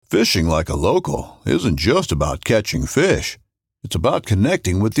Fishing like a local isn't just about catching fish. It's about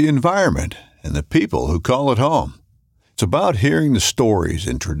connecting with the environment and the people who call it home. It's about hearing the stories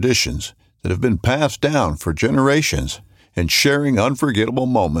and traditions that have been passed down for generations and sharing unforgettable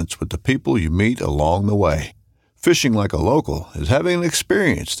moments with the people you meet along the way. Fishing like a local is having an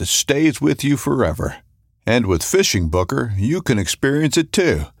experience that stays with you forever. And with Fishing Booker, you can experience it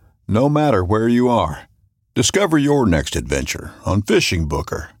too, no matter where you are. Discover your next adventure on Fishing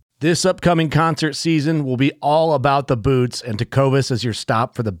Booker. This upcoming concert season will be all about the boots, and Tecovas is your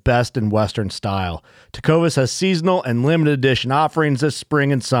stop for the best in Western style. Tecovas has seasonal and limited edition offerings this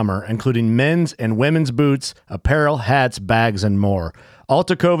spring and summer, including men's and women's boots, apparel, hats, bags, and more. All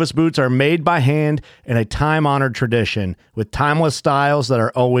Tecovas boots are made by hand in a time-honored tradition with timeless styles that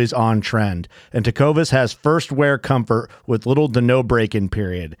are always on trend. And Tecovas has first wear comfort with little to no break-in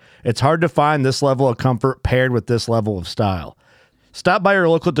period. It's hard to find this level of comfort paired with this level of style. Stop by your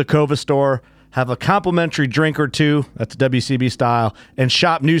local Tecovas store, have a complimentary drink or two, that's WCB style, and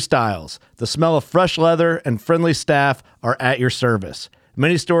shop new styles. The smell of fresh leather and friendly staff are at your service.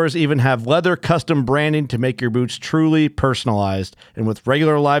 Many stores even have leather custom branding to make your boots truly personalized. And with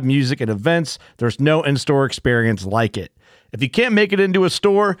regular live music and events, there's no in-store experience like it. If you can't make it into a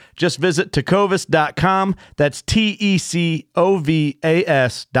store, just visit tecovas.com. That's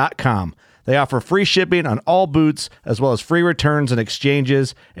TECOVAS.com. They offer free shipping on all boots, as well as free returns and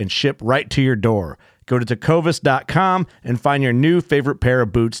exchanges, and ship right to your door. Go to tecovas.com and find your new favorite pair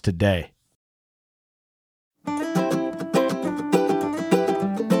of boots today. We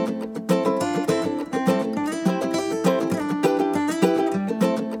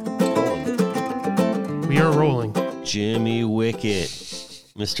are rolling. Jimmy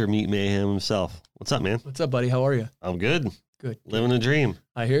Wickett, Mr. Meat Mayhem himself. What's up, man? What's up, buddy? How are you? I'm good. Good. Living a dream.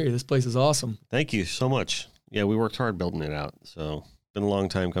 I hear you. This place is awesome. Thank you so much. Yeah, we worked hard building it out, so been a long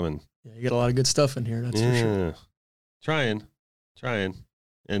time coming. Yeah, you got a lot of good stuff in here, that's for sure. Trying.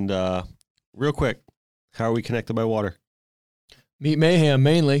 And real quick, how are we connected by water? Meat Mayhem,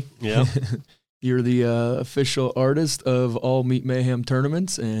 mainly. Yeah. You're the official artist of all Meat Mayhem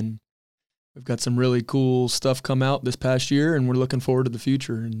tournaments, and we've got some really cool stuff come out this past year, and we're looking forward to the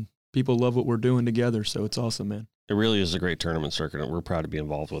future, and people love what we're doing together, so it's awesome, man. It really is a great tournament circuit, and we're proud to be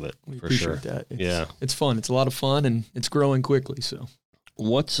involved with it. We for appreciate sure. that. It's fun. It's a lot of fun, and it's growing quickly. So,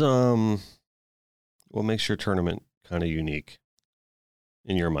 what makes your tournament kind of unique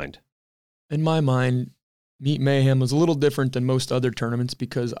in your mind? In my mind, Meat Mayhem was a little different than most other tournaments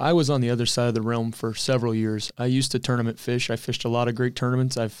because I was on the other side of the realm for several years. I used to tournament fish. I fished a lot of great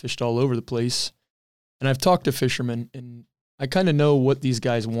tournaments. I've fished all over the place, and I've talked to fishermen, and I kind of know what these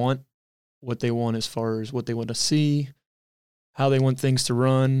guys want. What they want as far as what they want to see, how they want things to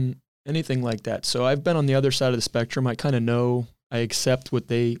run, anything like that. So I've been on the other side of the spectrum. I kind of know. I accept what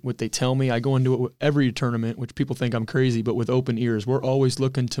they tell me. I go into it with every tournament, which people think I'm crazy, but with open ears. We're always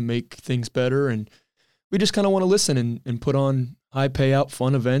looking to make things better, and we just kind of want to listen and put on high payout,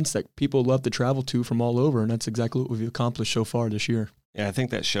 fun events that people love to travel to from all over, and that's exactly what we've accomplished so far this year. Yeah, I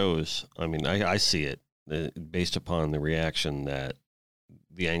think that shows. I mean, I see it based upon the reaction that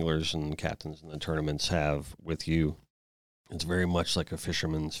the anglers and captains in the tournaments have with you. It's very much like a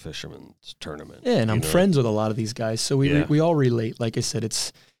fisherman's tournament. Yeah, and I'm friends with a lot of these guys, so we all relate. Like I said,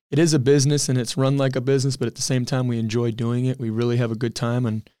 it is a business, and it's run like a business, but at the same time, we enjoy doing it. We really have a good time,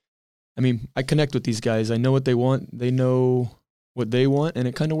 and I mean, I connect with these guys. I know what they want. They know what they want, and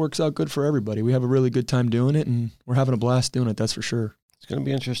it kind of works out good for everybody. We have a really good time doing it, and we're having a blast doing it, that's for sure. It's going to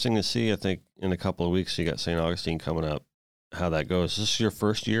be interesting to see, I think, in a couple of weeks. You got St. Augustine coming up. How that goes. Is this your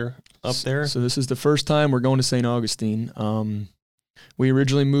first year up there? So this is the first time we're going to St. Augustine. We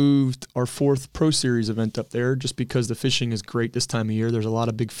originally moved our 4th Pro Series event up there just because the fishing is great this time of year. There's a lot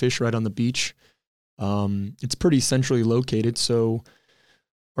of big fish right on the beach. It's pretty centrally located, so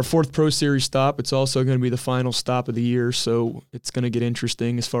our 4th Pro Series stop, it's also going to be the final stop of the year, so it's going to get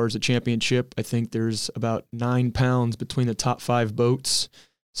interesting as far as the championship. I think there's about 9 pounds between the top 5 boats,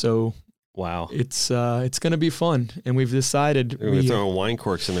 so wow, it's going to be fun, and we've decided we're throwing wine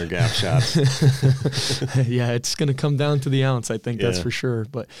corks in their gap shots. Yeah, it's going to come down to the ounce, I think. That's for sure.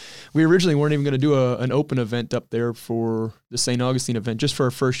 But we originally weren't even going to do an open event up there for the St. Augustine event, just for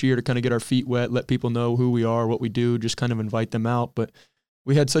our first year to kind of get our feet wet, let people know who we are, what we do, just kind of invite them out. But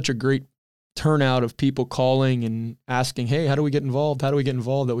we had such a great turnout of people calling and asking, hey, how do we get involved? How do we get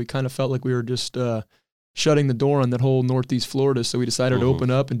involved? That we kind of felt like we were just shutting the door on that whole Northeast Florida. So we decided to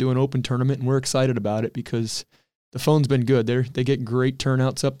open up and do an open tournament, and we're excited about it because the phone's been good. They get great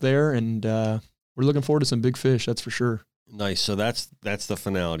turnouts up there, and we're looking forward to some big fish, that's for sure. Nice. So that's the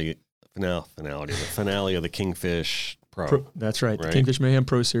finale of the Kingfish Pro. That's right. Right? The Kingfish Mayhem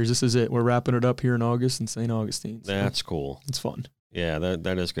Pro Series. This is it. We're wrapping it up here in August in St. Augustine. So That's cool. it's fun. Yeah,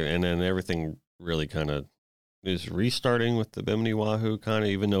 that is good. And then everything really kind of is restarting with the Bimini Wahoo, kind of,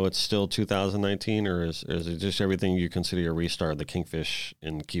 even though it's still 2019, or is it just everything you consider a restart of the Kingfish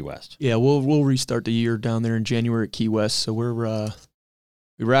in Key West? Yeah, we'll restart the year down there in January at Key West. So we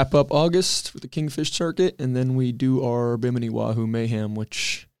wrap up August with the Kingfish circuit, and then we do our Bimini Wahoo Mayhem,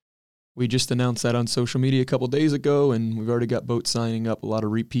 which we just announced that on social media a couple days ago, and we've already got boats signing up, a lot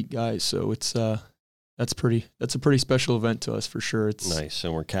of repeat guys. So it's that's a pretty special event to us for sure. It's nice,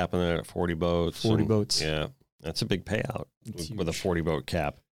 and we're capping it at 40 boats. 40 boats. Yeah, that's a big payout with a 40 boat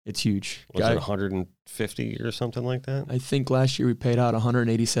cap. It's huge. Was it 150 or something like that? I think last year we paid out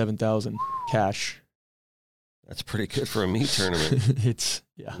 $187,000 cash. That's pretty good for a meat tournament. It's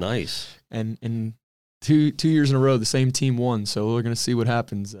nice. And two years in a row, the same team won. So we're gonna see what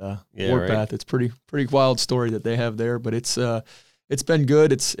happens. Warpath. It's pretty wild story that they have there, but it's been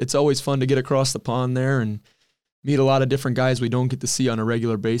good. It's always fun to get across the pond there and meet a lot of different guys we don't get to see on a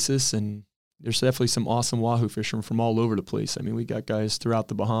regular basis. And there's definitely some awesome wahoo fishermen from all over the place. I mean, we got guys throughout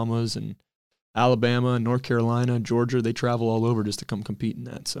the Bahamas and Alabama, North Carolina, Georgia. They travel all over just to come compete in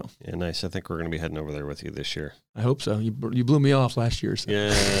that. So yeah, nice. I think we're going to be heading over there with you this year. I hope so. You blew me off last year. So.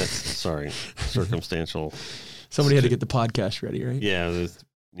 Yeah, sorry, circumstantial. Somebody had to get the podcast ready, right? Yeah,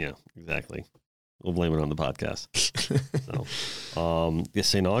 exactly. We'll blame it on the podcast. So,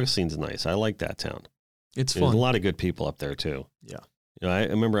 St. Augustine's nice. I like that town. It's There's fun. a lot of good people up there too. Yeah. I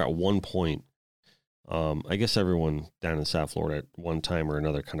remember at one point, I guess everyone down in South Florida at one time or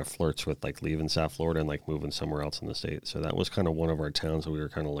another kind of flirts with like leaving South Florida and like moving somewhere else in the state. So that was kind of one of our towns that we were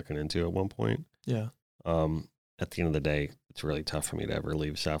kind of looking into at one point. Yeah. At the end of the day, it's really tough for me to ever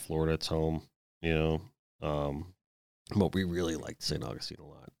leave South Florida. It's home, but we really liked St. Augustine a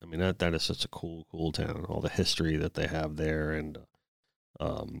lot. I mean, that is such a cool town. All the history that they have there, and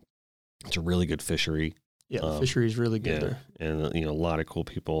it's a really good fishery. Yeah, the fishery is really good there. And, a lot of cool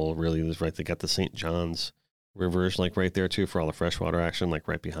people really, right. They got the St. John's Rivers, like right there too, for all the freshwater action, like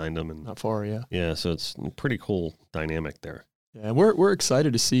right behind them. And not far, yeah. Yeah, so it's a pretty cool dynamic there. Yeah, and we're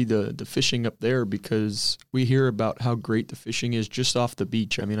excited to see the fishing up there because we hear about how great the fishing is just off the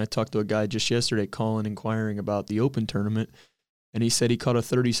beach. I mean, I talked to a guy just yesterday calling, inquiring about the open tournament, and he said he caught a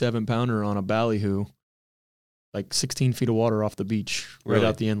 37-pounder on a ballyhoo, like 16 feet of water off the beach, right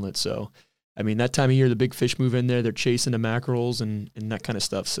out the inlet. So, I mean, that time of year, the big fish move in there. They're chasing the mackerels and that kind of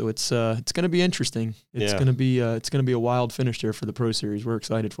stuff. So it's going to be interesting. It's going to be a wild finish there for the Pro Series. We're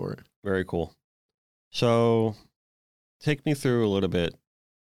excited for it. Very cool. So, take me through a little bit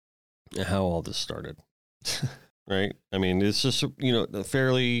how all this started, right? I mean, it's just a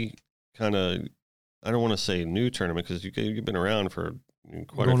fairly kind of, I don't want to say new tournament because you've been around for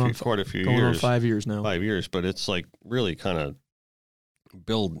quite a few years. Going on 5 years now. 5 years, but it's like really kind of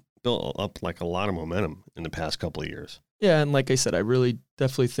built up like a lot of momentum in the past couple of years. Yeah, and like I said, I really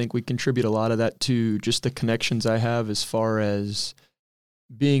definitely think we contribute a lot of that to just the connections I have as far as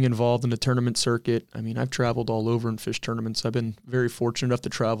being involved in the tournament circuit. I mean, I've traveled all over in fish tournaments. I've been very fortunate enough to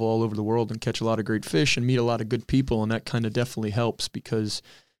travel all over the world and catch a lot of great fish and meet a lot of good people, and that kind of definitely helps because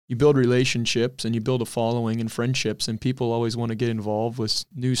you build relationships and you build a following and friendships, and people always want to get involved with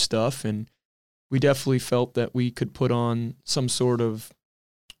new stuff, and we definitely felt that we could put on some sort of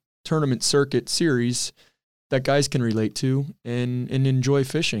tournament circuit series that guys can relate to and enjoy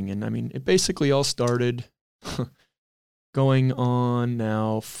fishing. And I mean, it basically all started going on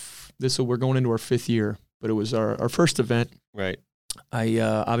now. We're going into our 5th year, but it was our first event. Right. I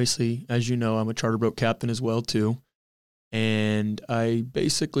obviously, as you know, I'm a charter boat captain as well too, and I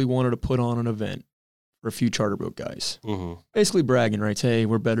basically wanted to put on an event for a few charter boat guys. Mm-hmm. Basically bragging rights. Hey,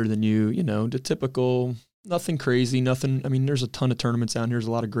 we're better than you. The typical. Nothing crazy, nothing. I mean, there's a ton of tournaments out here. There's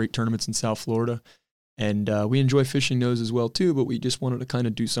a lot of great tournaments in South Florida, and we enjoy fishing those as well too, but we just wanted to kind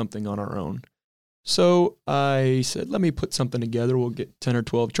of do something on our own. So I said, let me put something together. We'll get 10 or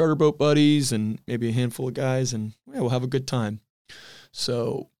 12 charter boat buddies and maybe a handful of guys, and we'll have a good time.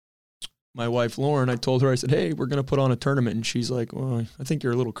 So my wife, Lauren, I told her, I said, hey, we're going to put on a tournament. And she's like, well, I think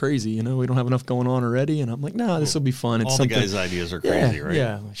you're a little crazy. We don't have enough going on already. And I'm like, no, this will be fun. It's all something. The guys' ideas are crazy, right?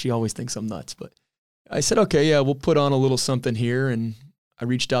 Yeah, she always thinks I'm nuts, but I said, okay, yeah, we'll put on a little something here. And I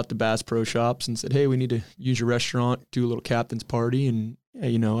reached out to Bass Pro Shops and said, hey, we need to use your restaurant, do a little captain's party. And,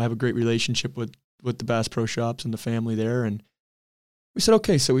 I have a great relationship with the Bass Pro Shops and the family there. And we said,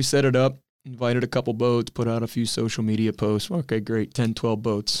 okay, so we set it up, invited a couple boats, put out a few social media posts. Okay, great, 10, 12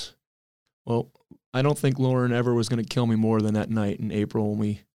 boats. Well, I don't think Lauren ever was going to kill me more than that night in April when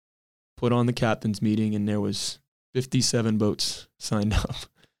we put on the captain's meeting and there was 57 boats signed up.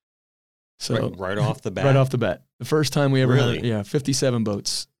 So right off the bat. Right off the bat. The first time we ever Really? had 57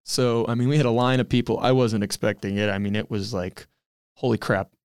 boats. So, I mean, we had a line of people. I wasn't expecting it. I mean, it was like, holy crap,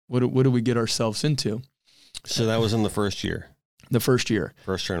 what do we get ourselves into? So that was in the first year. The first year.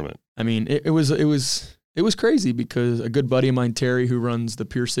 First tournament. I mean, it was crazy because a good buddy of mine, Terry, who runs the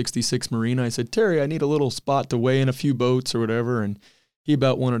Pier 66 Marina, I said, Terry, I need a little spot to weigh in a few boats or whatever. And he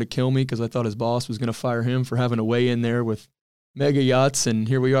about wanted to kill me because I thought his boss was going to fire him for having to weigh in there with mega yachts. And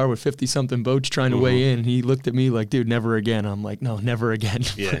here we are with 50-something boats trying to weigh in. He looked at me like, dude, never again. I'm like, no, never again.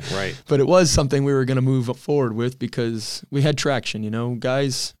 Yeah, right. But it was something we were going to move forward with because we had traction. You know,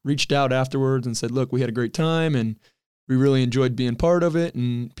 guys reached out afterwards and said, look, we had a great time and we really enjoyed being part of it.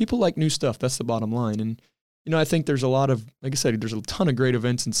 And people like new stuff. That's the bottom line. And, you know, I think there's a lot of, like I said, there's a ton of great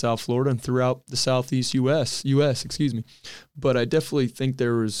events in South Florida and throughout the Southeast U.S., But I definitely think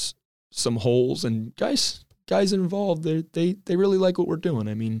there was some holes, and guys involved, they really like what we're doing.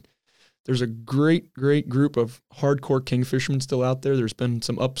 I mean, there's a great group of hardcore kingfishermen still out there. There's been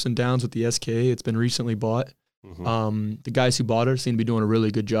some ups and downs with the SKA. It's been recently bought. The guys who bought it seem to be doing a really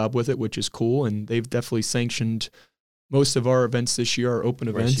good job with it, which is cool, and they've definitely sanctioned most of our events this year, our open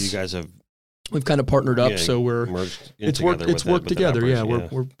events. So you guys have... We've kind of partnered up, so it's worked together. Yeah,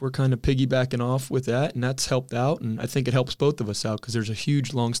 we're kind of piggybacking off with that, and that's helped out. And I think it helps both of us out because there's a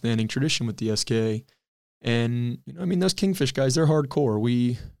huge, long-standing tradition with the SKA. And you know, I mean, those kingfish guys, they're hardcore.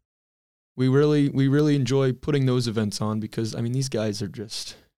 We really enjoy putting those events on because I mean, these guys are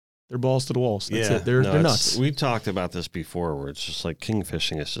they're balls to the walls. That's it. They're nuts. We've talked about this before, where it's just like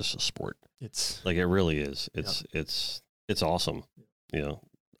kingfishing is just a sport. It's like it really is. It's awesome. You know,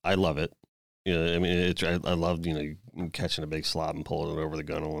 I love it. You know, I mean, I love, you know, catching a big slot and pulling it over the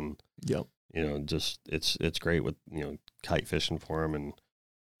gunnel, and you know, just it's great with, you know, kite fishing for them and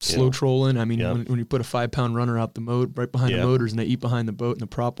slow trolling. I mean, when you put a 5-pound runner out the moat right behind the motors and they eat behind the boat in the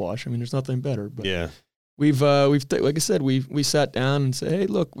prop wash, I mean, there's nothing better. But we've like I said, we sat down and said, hey,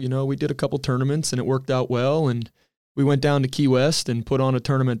 look, you know, we did a couple tournaments and it worked out well, and we went down to Key West and put on a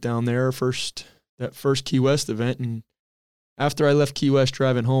tournament down there, that first Key West event. And after I left Key West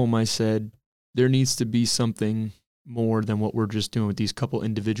driving home, I said, there needs to be something more than what we're just doing with these couple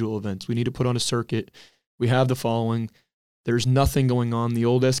individual events. We need to put on a circuit. We have the following. There's nothing going on. The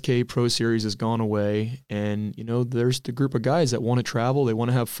old SK Pro Series has gone away. And, you know, there's the group of guys that want to travel. They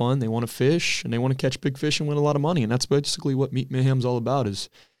want to have fun. They want to fish. And they want to catch big fish and win a lot of money. And that's basically what Meet Mayhem's all about is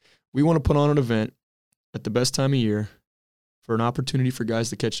we want to put on an event at the best time of year for an opportunity for guys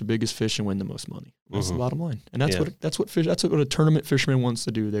to catch the biggest fish and win the most money. That's the bottom line. And that's what a tournament fisherman wants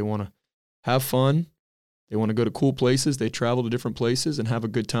to do. They want to have fun. They want to go to cool places. They travel to different places and have a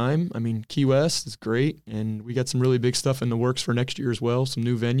good time. I mean, Key West is great, and we got some really big stuff in the works for next year as well, some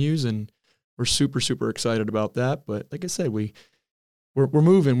new venues, and we're super, super excited about that. But like I said, we're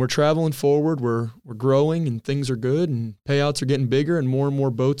moving. We're traveling forward. We're growing, and things are good, and payouts are getting bigger, and more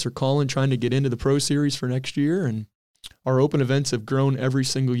boats are calling, trying to get into the Pro Series for next year. And our open events have grown every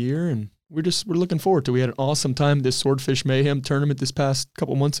single year, and we're looking forward to it. We had an awesome time at this Swordfish Mayhem tournament this past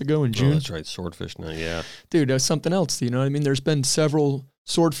couple months ago in June. Oh, that's right, Swordfish now, yeah. Dude, that's something else, you know what I mean? There's been several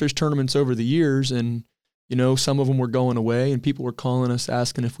swordfish tournaments over the years, and, you know, some of them were going away, and people were calling us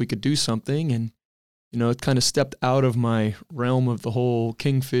asking if we could do something, and, you know, it kind of stepped out of my realm of the whole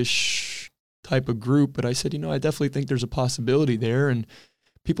kingfish type of group, but I said, you know, I definitely think there's a possibility there, and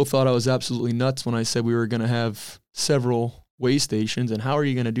people thought I was absolutely nuts when I said we were going to have several weigh stations, and how are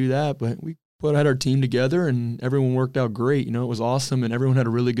you going to do that? But we had our team together, and everyone worked out great. You know, it was awesome, and everyone had a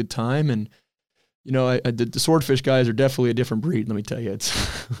really good time. And you know, the swordfish guys are definitely a different breed. Let me tell you, it's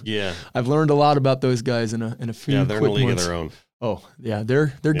I've learned a lot about those guys in a few. Yeah, they're in a league months. Of their own. Oh yeah, they're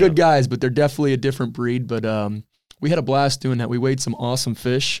good guys, but they're definitely a different breed. But we had a blast doing that. We weighed some awesome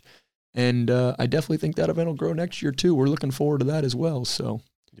fish, and I definitely think that event will grow next year too. We're looking forward to that as well. So.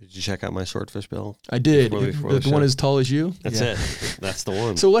 Did you check out my swordfish bill? I did. The one as tall as you? That's it. That's the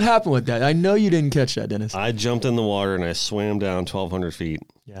one. So what happened with that? I know you didn't catch that, Dennis. I jumped in the water and I swam down 1,200 feet.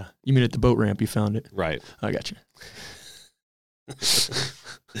 Yeah. You mean at the boat ramp you found it? Right. I got you.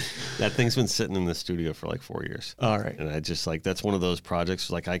 That thing's been sitting in the studio for like 4 years. All right. And I just like, that's one of those projects,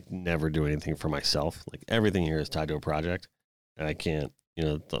 like I never do anything for myself. Like everything here is tied to a project. And I can't, you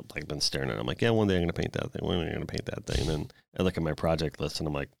know, like I've been staring at it. I'm like, yeah, one day I'm going to paint that thing. One day I'm going to paint that thing. And then I look at my project list and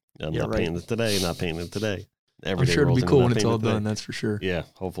I'm like, I'm not painting it today, not painting it today. I'm sure it'll be cool when it's all done, that's for sure. Yeah,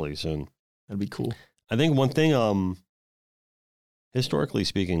 hopefully soon. That'd be cool. I think one thing, historically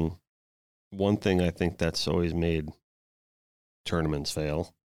speaking, one thing I think that's always made tournaments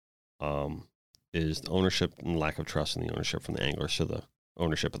fail is the ownership and lack of trust in the ownership from the anglers to the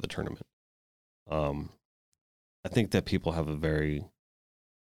ownership of the tournament. I think that people have a very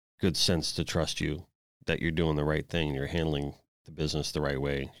good sense to trust you that you're doing the right thing. You're handling the business the right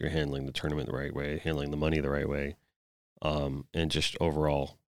way. You're handling the tournament the right way, handling the money the right way. And just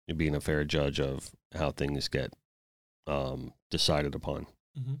overall being a fair judge of how things get decided upon.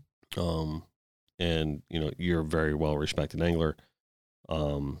 Mm-hmm. And, you're a very well-respected angler,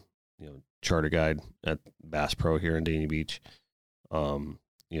 charter guide at Bass Pro here in Dania Beach.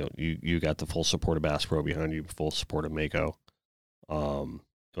 You got the full support of Bass Pro behind you, full support of Mako.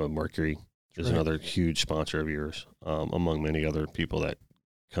 Mercury is another huge sponsor of yours, among many other people that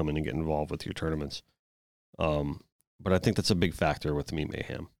come in and get involved with your tournaments. But I think that's a big factor with Meet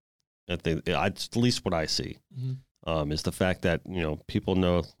Mayhem. It's at least what I see, is the fact that, people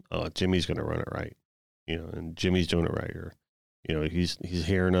know, Jimmy's going to run it right, and Jimmy's doing it right, or, he's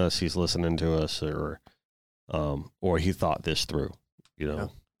hearing us, he's listening to us, or he thought this through, Yeah.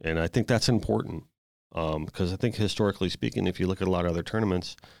 And I think that's important. Because I think historically speaking, if you look at a lot of other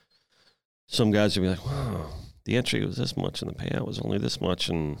tournaments, some guys would be like, wow, the entry was this much and the payout was only this much.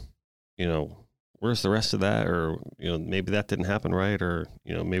 And, where's the rest of that? Or, maybe that didn't happen right. Or,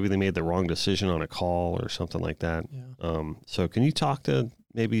 maybe they made the wrong decision on a call or something like that. Yeah. So can you talk to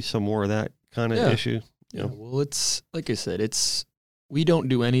maybe some more of that kind of issue? Yeah. Well, it's like I said, we don't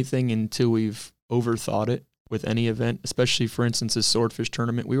do anything until we've overthought it. With any event, especially, for instance, this swordfish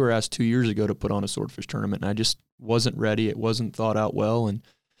tournament. We were asked 2 years ago to put on a swordfish tournament, and I just wasn't ready. It wasn't thought out well. And,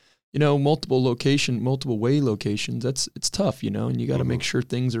 multiple way locations, it's tough, and you got to make sure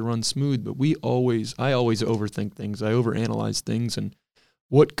things are run smooth. But I always overthink things. I overanalyze things and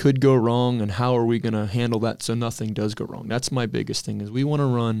what could go wrong and how are we going to handle that so nothing does go wrong. That's my biggest thing is we want to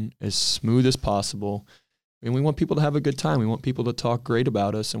run as smooth as possible. And we want people to have a good time. We want people to talk great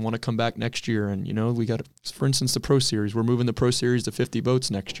about us and want to come back next year. And, we got, for instance, the Pro Series. We're moving the Pro Series to 50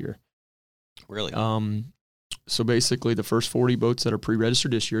 boats next year. Really? So basically the first 40 boats that are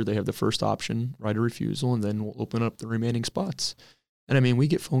pre-registered this year, they have the first option, right of refusal, and then we'll open up the remaining spots. And, we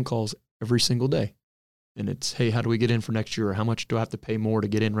get phone calls every single day. And it's, hey, how do we get in for next year? Or how much do I have to pay more to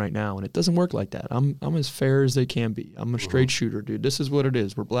get in right now? And it doesn't work like that. I'm as fair as they can be. I'm a straight shooter, dude. This is what it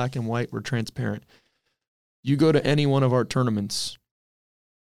is. We're black and white. We're transparent. You go to any one of our tournaments,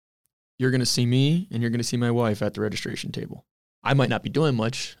 you're going to see me and you're going to see my wife at the registration table. I might not be doing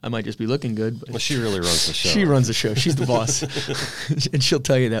much. I might just be looking good. But she really runs the show. She runs the show. She's the boss. And she'll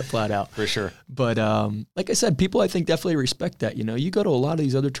tell you that flat out. For sure. But like I said, people I think definitely respect that. You go to a lot of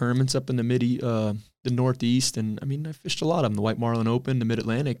these other tournaments up in the Northeast, and I fished a lot of them, the White Marlin Open, the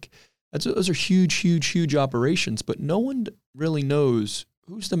Mid-Atlantic. Those are huge, huge, huge operations, but no one really knows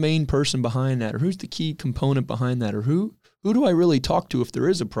who's the main person behind that, or who's the key component behind that, or who do I really talk to if there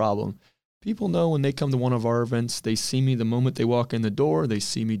is a problem? People know when they come to one of our events, they see me the moment they walk in the door, they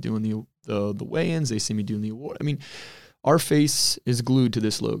see me doing the weigh-ins, they see me doing the award. Our face is glued to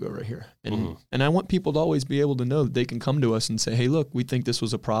this logo right here. And I want people to always be able to know that they can come to us and say, hey, look, we think this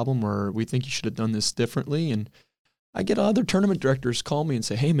was a problem, or we think you should have done this differently. And I get other tournament directors call me and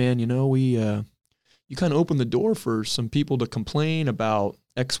say, hey, man, you kind of opened the door for some people to complain about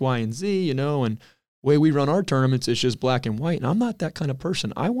X, Y, and Z, and the way we run our tournaments is just black and white. And I'm not that kind of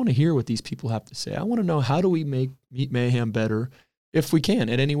person. I want to hear what these people have to say. I want to know, how do we make Meet Mayhem better if we can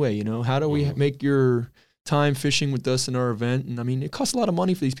in any way? How do we make your time fishing with us in our event? And it costs a lot of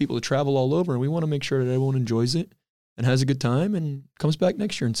money for these people to travel all over, and we want to make sure that everyone enjoys it and has a good time and comes back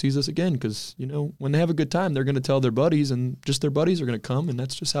next year and sees us again. Because, when they have a good time, they're going to tell their buddies, and just their buddies are going to come. And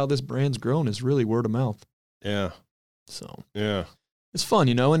that's just how this brand's grown, is really word of mouth. Yeah. So, yeah. It's fun,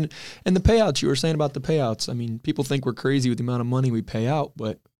 and the payouts, you were saying about the payouts. People think we're crazy with the amount of money we pay out,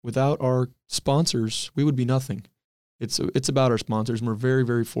 but without our sponsors, we would be nothing. It's about our sponsors, and we're very,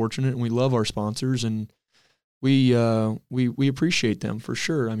 very fortunate, and we love our sponsors, and we appreciate them for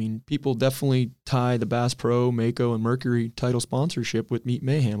sure. People definitely tie the Bass Pro, Mako, and Mercury title sponsorship with Meet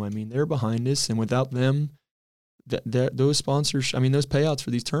Mayhem. They're behind this, and without them, those sponsors, those payouts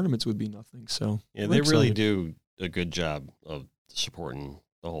for these tournaments would be nothing. So yeah, they really do a good job of supporting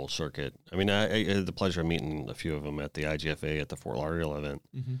the whole circuit. I had the pleasure of meeting a few of them at the IGFA at the Fort Lauderdale event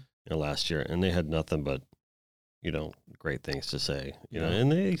last year, and they had nothing but great things to say.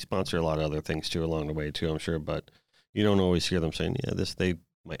 And they sponsor a lot of other things too along the way too, I'm sure. But you don't always hear them saying, they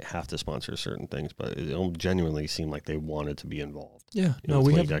might have to sponsor certain things, but it genuinely seemed like they wanted to be involved. Yeah,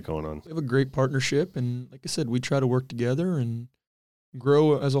 we have that going on. We have a great partnership, and like I said, we try to work together and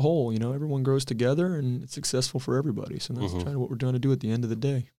grow as a whole. Everyone grows together, and it's successful for everybody. So that's kind of what we're trying to do at the end of the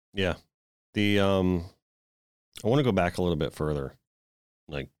day. Yeah. I want to go back a little bit further,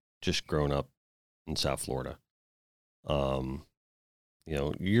 like just growing up in South Florida.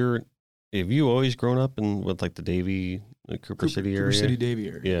 You're Have you always grown up in with like the Davie, the Cooper City area? Cooper City, Davie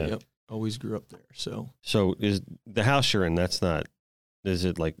area. Yeah. Yep. Always grew up there. So is the house you're in? Is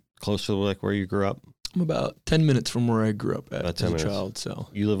it like close to like where you grew up? I'm about 10 minutes from where I grew up About as 10 a minutes. child. So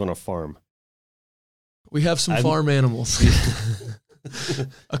You live on a farm. we have some farm animals.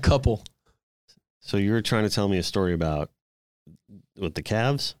 A couple. So you were trying to tell me a story about with the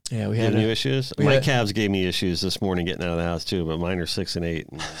calves? Yeah, we had giving you issues? we My had- calves gave me issues this morning getting out of the house too, but mine are 6 and 8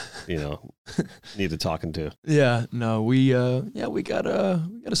 and needed talking to. Yeah, no, we got a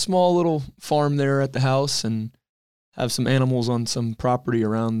small little farm there at the house and have some animals on some property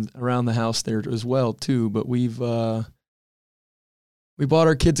around the house there as well too. But we bought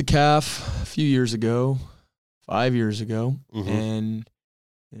our kids a calf a few years ago, 5 years ago, Mhm. and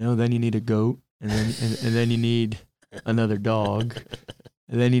then you need a goat, and then you need another dog,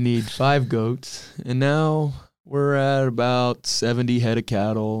 and then you need 5 goats, and now we're at about 70 head of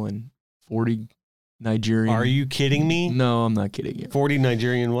cattle and 40 Nigerian. Are you kidding me? No, I'm not kidding you. 40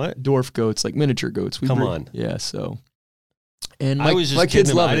 Nigerian what? Dwarf goats, like miniature goats. Come on. Yeah, so. And I was just my kids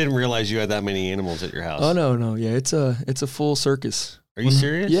kidding. love I it. didn't realize you had that many animals at your house. Oh, no. Yeah, it's a full circus. Are you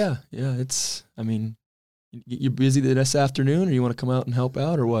serious? Yeah. You're busy this afternoon, or you want to come out and help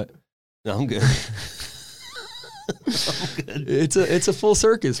out, or what? No, I'm good. I'm good. It's a full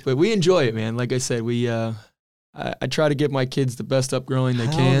circus, but we enjoy it, man. Like I said, I try to give my kids the best upgrowing they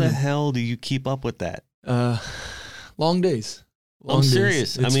How can. the hell do you keep up with that? Long days. I'm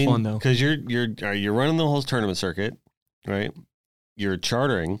serious. It's fun though. Because you're running the whole tournament circuit, right? You're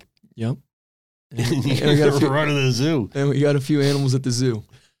chartering. Yep. And we you're got a few, running the zoo. and we got a few animals at the zoo,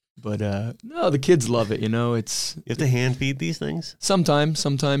 but no, the kids love it. It's You have to hand feed these things. sometimes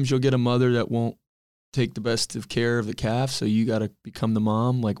you'll get a mother that won't take the best of care of the calf, so you got to become the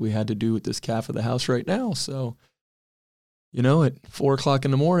mom, like we had to do with this calf of the house right now. So, at 4 o'clock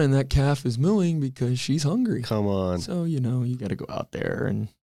in the morning, that calf is mooing because she's hungry. Come on. So, you got to go out there and,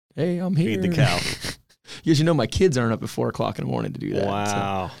 hey, I'm here. Feed the cow. Because my kids aren't up at 4 o'clock in the morning to do that.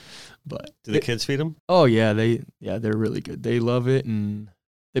 Wow. So, but Do the kids feed them? oh yeah, they're really good. They love it, and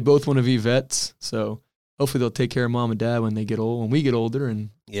they both want to be vets. So hopefully they'll take care of mom and dad when they get old, when we get older. And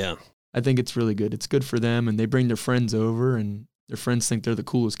Yeah. I think it's really good. It's good for them, and they bring their friends over, and their friends think they're the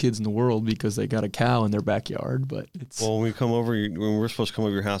coolest kids in the world because they got a cow in their backyard. But it's Well, when we're supposed to come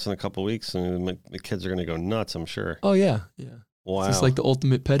over your house in a couple of weeks, and the kids are going to go nuts, I'm sure. oh yeah. Wow. It's just like the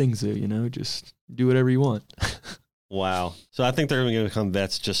ultimate petting zoo. Just do whatever you want. Wow. So I think they're going to become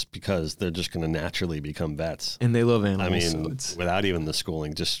vets just because they're just going to naturally become vets. And they love animals. I mean, so it's, without even the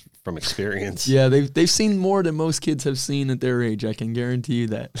schooling, just from experience. yeah, they've seen more than most kids have seen at their age. I can guarantee you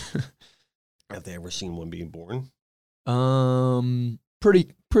that. Have they ever seen one being born? Pretty,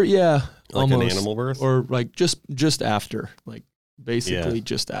 yeah. Like almost. an animal birth? Or like just after, like basically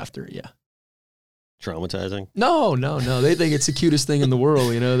just after, yeah. Traumatizing? No. They think it's the cutest thing in the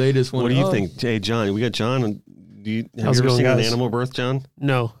world. They just want. What do you think? Hey, John, we got John. Have you How's it ever going, seen an guys? animal birth, John?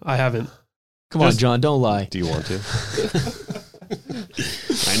 No, I haven't. Come on, John, don't lie. Do you want to?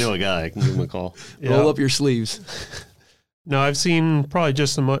 I know a guy. I can give him a call. Yeah. Roll up your sleeves. No, I've seen probably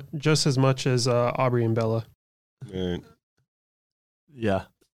just as much as Aubrey and Bella. All right. Yeah.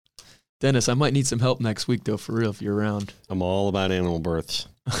 Dennis, I might need some help next week though, for real, if you're around. I'm all about animal births.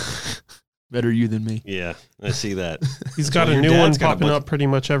 Better you than me. Yeah, I see that. He's got Well, a your new one dad's got a popping bunch- up pretty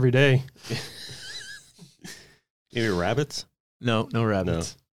much every day. Maybe rabbits? No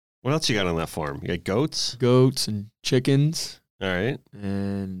rabbits. What else you got on that farm? You got goats? Goats and chickens All right.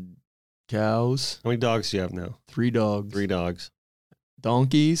 and cows. How many dogs do you have now? 3 dogs. 3 dogs.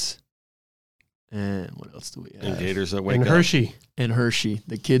 Donkeys. And what else do we have? And gators that wake And up. Hershey. And Hershey,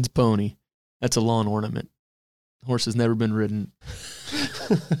 the kid's pony. That's a lawn ornament. Horse has never been ridden.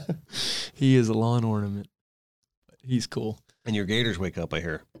 He is a lawn ornament. He's cool. And your gators wake up, I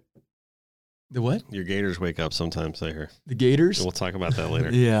hear. The what? Your gators wake up sometimes, I hear. The gators? We'll talk about that later.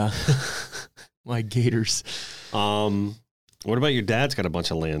 Yeah. My gators. What about your dad's got a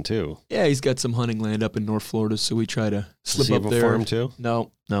bunch of land too? Yeah, he's got some hunting land up in North Florida, so we try to slip Does he up have a there. farm too?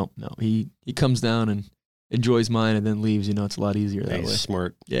 No. He comes down and enjoys mine and then leaves. It's a lot easier that He's way.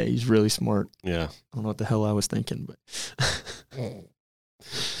 smart. Yeah, he's really smart. Yeah. I don't know what the hell I was thinking, but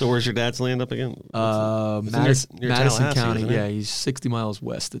So where's your dad's land up again? Madison near Tallahassee, County. isn't it? Yeah, he's 60 miles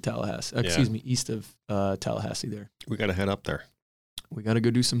west of Tallahassee. Excuse me, east of Tallahassee there. We got to head up there. We got to go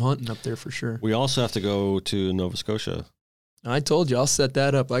do some hunting up there for sure. We also have to go to Nova Scotia. I told you, I'll set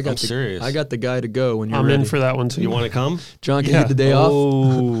that up. I'm serious. I got the guy to go when you're I'm ready. in for that one too. You want to come? John, can you Yeah. get the day off?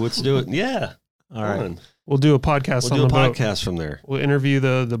 Oh, let's do it. Yeah. All right. Come on. We'll do a podcast We'll on do the a boat. podcast from there. We'll interview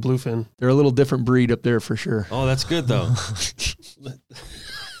the bluefin. They're a little different breed up there for sure. Oh, that's good though.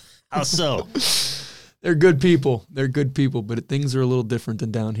 How so? They're good people. They're good people, but things are a little different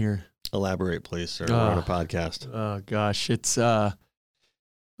than down here. Elaborate, please, sir. We're on a podcast. Oh gosh, it's a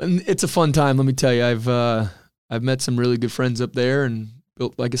fun time. Let me tell you, I've met some really good friends up there and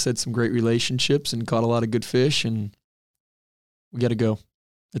built, like I said, some great relationships and caught a lot of good fish. And we got to go.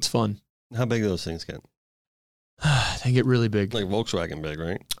 It's fun. How big do those things get? They get really big. Like Volkswagen big,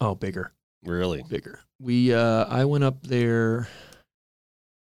 right? Oh, bigger. Really? Bigger. I went up there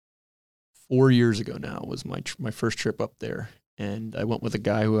 4 years ago now, was my first trip up there. And I went with a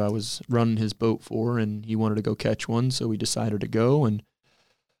guy who I was running his boat for, and he wanted to go catch one, so we decided to go. And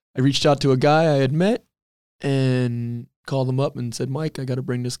I reached out to a guy I had met and called him up and said, Mike, I got to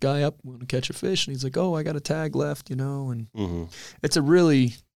bring this guy up. We want to catch a fish. And he's like, oh, I got a tag left, And it's a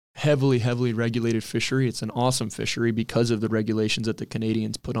really heavily regulated fishery. It's an awesome fishery because of the regulations that the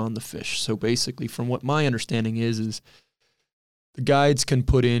Canadians put on the fish. So basically, from what my understanding is the guides can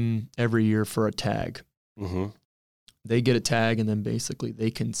put in every year for a tag. They get a tag, and then basically they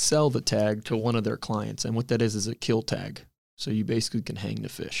can sell the tag to one of their clients. And what that is a kill tag. So you basically can hang the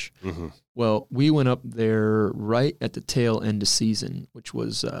fish. Well, we went up there right at the tail end of season, which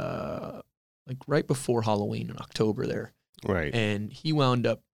was like right before Halloween in October there. Right. And he wound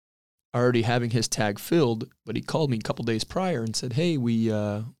up already having his tag filled, but he called me a couple days prior and said, hey,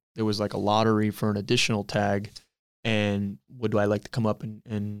 there was like a lottery for an additional tag, and would I like to come up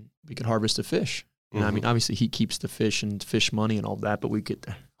and we could harvest the fish? And I mean, obviously he keeps the fish and fish money and all that, but we could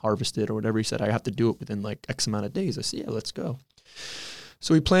harvest it or whatever. He said, I have to do it within like X amount of days. I said, yeah, let's go.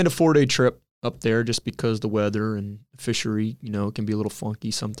 So we planned a 4-day trip up there just because the weather and fishery, it can be a little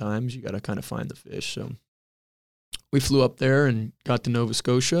funky sometimes. You got to kind of find the fish. So we flew up there and got to Nova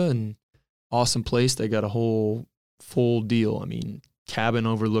Scotia, and awesome place. They got a whole full deal. I mean, cabin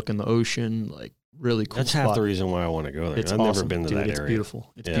overlooking the ocean, like really cool. That's spot. half the reason why I want to go there. It's I've awesome. never been to Dude, that it's area.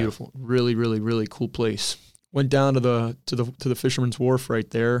 Beautiful. It's beautiful. Really, really, really cool place. Went down to the Fisherman's Wharf right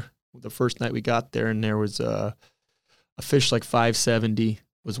there. The first night we got there, and there was a fish like 570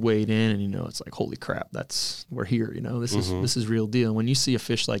 was weighed in, and it's like, holy crap, we're here. This is real deal. And when you see a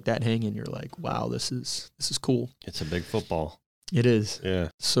fish like that hanging, you're like, wow, this is cool. It's a big football. It is. Yeah.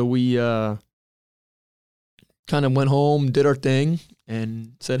 So we kind of went home, did our thing,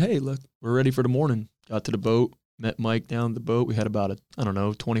 and said, hey, look, we're ready for the morning. Got to the boat, met Mike down the boat. We had about a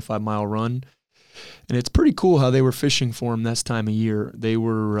 25-mile run. And it's pretty cool how they were fishing for him this time of year. They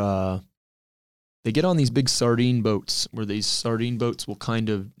were, they get on these big sardine boats where these sardine boats will kind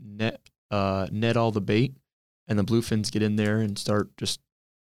of net all the bait, and the bluefins get in there and start just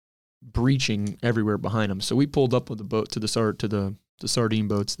breaching everywhere behind them. So we pulled up with the boat to the sardine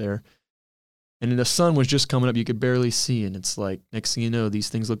boats there, and the sun was just coming up. You could barely see, and it's like, next thing you know, these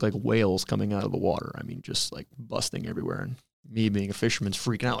things look like whales coming out of the water. I mean, just like busting everywhere. And me being a fisherman's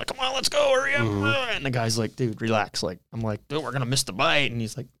freaking out, like, come on, let's go, hurry up. And the guy's like, dude, relax. Like, I'm like, dude, we're going to miss the bite. And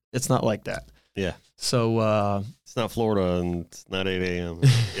he's like, it's not like that. Yeah. So, it's not Florida and it's not 8 a.m.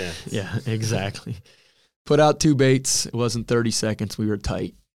 Yeah. Yeah, exactly. Put out 2 baits. It wasn't 30 seconds. We were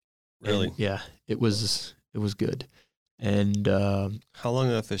tight. Really? And yeah, it was good. And how long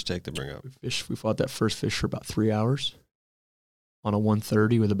did that fish take to bring up? We fought that first fish for about 3 hours on a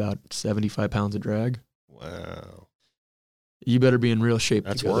 130 with about 75 pounds of drag. Wow. You better be in real shape.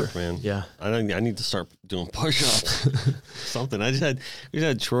 That's together. work, man. Yeah. I need to start doing push-ups. Something. We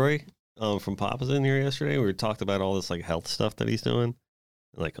had Troy from Papa's in here yesterday. We talked about all this like health stuff that he's doing.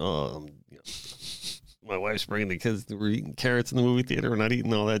 Like, my wife's bringing the kids. We're eating carrots in the movie theater. We're not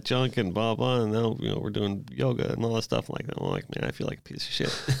eating all that junk and blah blah. And now we're doing yoga and all that stuff like that. I'm like, man, I feel like a piece of shit.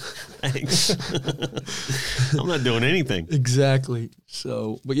 Thanks. I'm not doing anything. Exactly.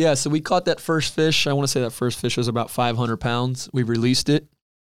 So we caught that first fish. I want to say that first fish was about 500 pounds. We released it,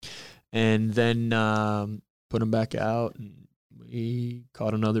 and then put him back out, and we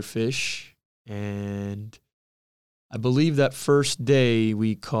caught another fish. And I believe that first day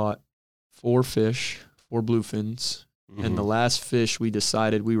we caught 4 fish. 4 bluefins, and the last fish we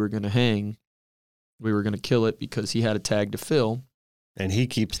decided we were going to hang. We were going to kill it because he had a tag to fill. And he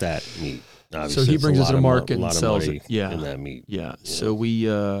keeps that meat. So he brings it to the market and sells it. Yeah. In that meat. Yeah. So we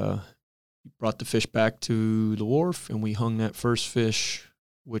brought the fish back to the wharf, and we hung that first fish,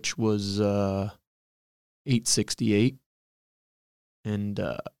 which was 868, and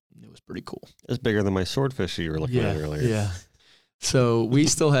it was pretty cool. It's bigger than my swordfish that you were looking at earlier. Yeah. So we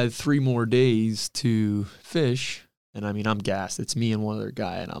still had 3 more days to fish, and I mean, I'm gassed. It's me and one other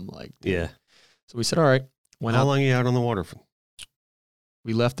guy, and I'm like, dude. Yeah. So we said, all right. How long are you out on the water for?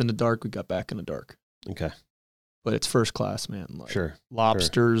 We left in the dark. We got back in the dark. Okay. But it's first class, man. Like sure.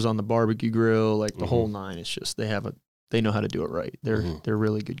 Lobsters on the barbecue grill, like the whole nine. It's just, they have a they know how to do it right. They're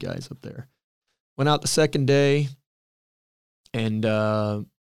really good guys up there. Went out the second day, and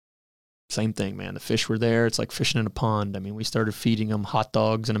same thing, man. The fish were there. It's like fishing in a pond. I mean, we started feeding them hot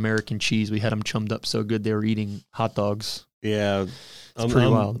dogs and American cheese. We had them chummed up so good they were eating hot dogs. Yeah, It's pretty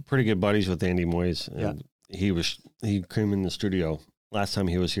wild. Pretty good buddies with Andy Moyes. And Yeah. he came in the studio last time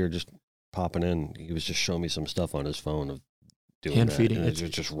he was here, just popping in. He was just showing me some stuff on his phone of doing Hand that, feeding. and it's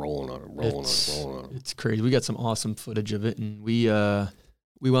just rolling on him, rolling on him. It's crazy. We got some awesome footage of it, and we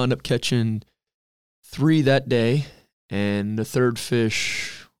wound up catching 3 that day, and the third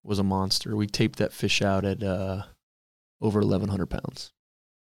fish was a monster. We taped that fish out at over 1,100 pounds.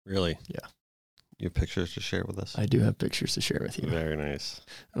 Really? Yeah. You have pictures to share with us? I do have pictures to share with you. Very nice.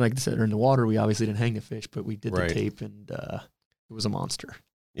 And like I said, in the water, we obviously didn't hang the fish, but we did Right. the tape, and it was a monster.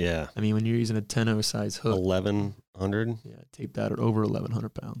 Yeah. I mean, when you're using a 10-0 size hook, 1,100? yeah, taped out at over 1,100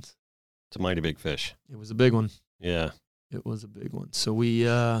 pounds. It's a mighty big fish. It was a big one. Yeah. It was a big one. So we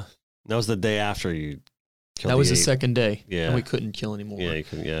That was the day after you killed that was the 8. second day. Yeah. And we couldn't kill anymore. Yeah, you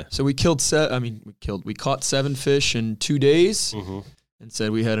couldn't, yeah. So we we caught 7 fish in 2 days Mm-hmm. and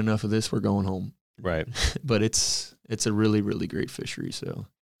said we had enough of this, we're going home. Right. But it's a really, really great fishery. So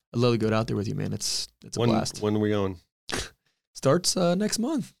I'd love to go out there with you, man. It's a blast. When are we going? Starts next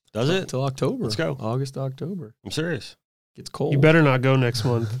month. Does it? Until October. Let's go. August, October. I'm serious. Gets cold. You better not go next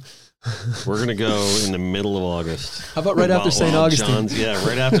month. We're going to go in the middle of August. How about right after St. Augustine? Yeah,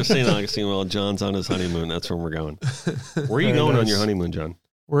 right after St. Augustine while John's on his honeymoon. That's where we're going. Where are you Very going on nice. your honeymoon, John?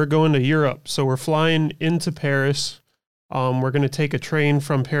 We're going to Europe. So we're flying into Paris. We're going to take a train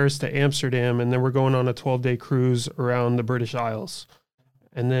from Paris to Amsterdam, and then we're going on a 12-day cruise around the British Isles.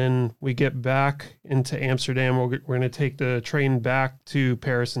 And then we get back into Amsterdam. We're going to take the train back to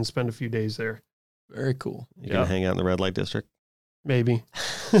Paris and spend a few days there. Very cool. You going to hang out in the red light district? Maybe.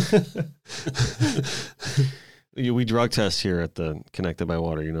 We drug test here at the Connected by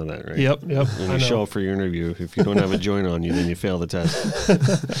Water. You know that, right? Yep. When I you know. show up for your interview, if you don't have a joint on you, then you fail the test.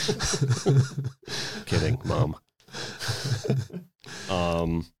 Kidding, Mom.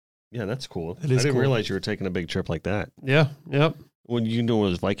 Yeah, that's cool. That is I didn't cool. realize you were taking a big trip like that. Yeah. Yep. What you know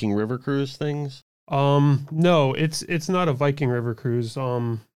was Viking River cruise things? No, it's not a Viking River cruise.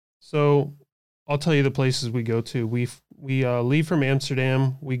 So I'll tell you the places we go to. We leave from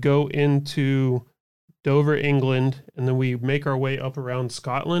Amsterdam. We go into Dover, England, and then we make our way up around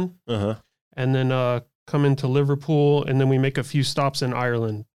Scotland, and then come into Liverpool, and then we make a few stops in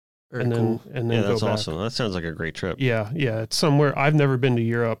Ireland, Very and cool. then Yeah, go that's back. awesome. That sounds like a great trip. Yeah, it's somewhere I've never been to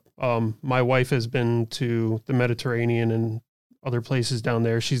Europe. My wife has been to the Mediterranean and other places down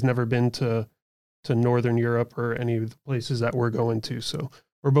there. She's never been to Northern Europe or any of the places that we're going to. So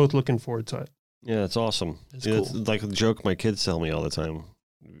we're both looking forward to it. Yeah, that's awesome. That's Yeah, cool. It's like a joke my kids tell me all the time.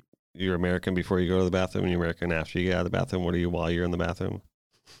 You're American before you go to the bathroom, and you're American after you get out of the bathroom. What are you while you're in the bathroom?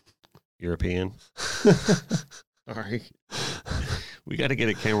 European. All right. We got to get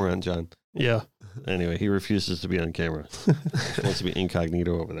a camera on John. Yeah, Anyway, he refuses to be on camera. He wants to be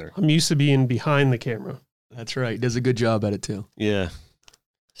incognito over there. I'm used to being behind the camera. That's right. Does a good job at it, too. Yeah.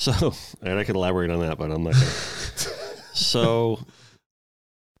 So, and I could elaborate on that, but I'm not going to. So,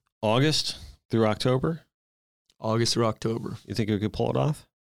 August through October, August through October. you think we could pull it off?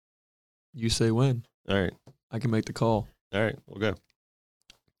 You say when. All right. I can make the call. All right. We'll go.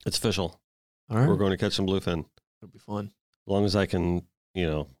 It's official. All right. We're going to catch some bluefin. It'll be fun. As long as I can,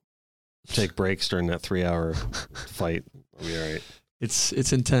 take breaks during that 3-hour fight, I'll be all right. It's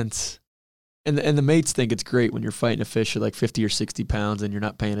intense. And the mates think it's great when you're fighting a fish at like 50 or 60 pounds and you're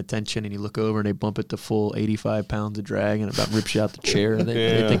not paying attention and you look over and they bump it to full 85 pounds of drag and it about rips you out the chair. And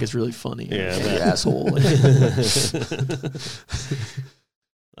they Yeah. think it's really funny. Yeah, You that- asshole.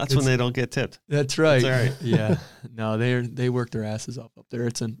 That's when they don't get tipped. That's right. That's all right. Yeah. No, they work their asses off up there.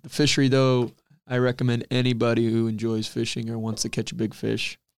 The fishery, though, I recommend anybody who enjoys fishing or wants to catch a big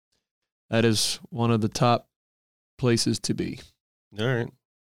fish. That is one of the top places to be. All right.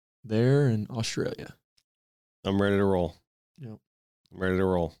 There in Australia. I'm ready to roll. Yep. I'm ready to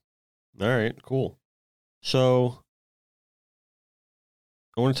roll. All right, cool. So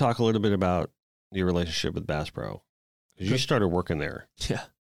I want to talk a little bit about your relationship with Bass Pro. Because you started working there, Yeah.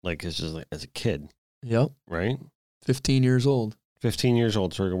 like as a kid, Yep. right? 15 years old. 15 years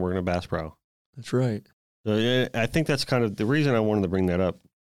old, started working at Bass Pro. That's right. So yeah, I think that's kind of the reason I wanted to bring that up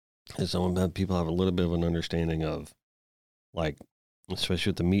is I want to have people have a little bit of an understanding of, like, especially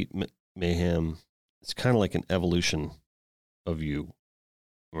with the meat mayhem, it's kind of like an evolution of you,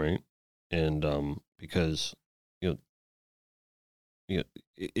 right? And because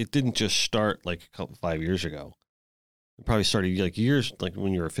it didn't just start like 5 years ago. It probably started like years like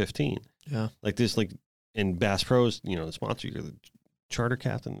when you were 15. Yeah. Like this, like and Bass Pro's, the sponsor. You're the charter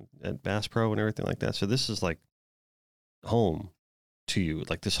captain at Bass Pro and everything like that. So this is like home to you,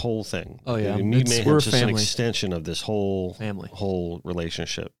 like this whole thing. Oh yeah, we're just an extension of this whole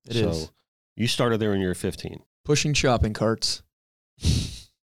relationship. It is. You started there when you were 15. Pushing shopping carts.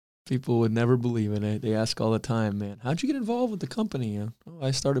 People would never believe it. They ask all the time, man, how'd you get involved with the company? Oh,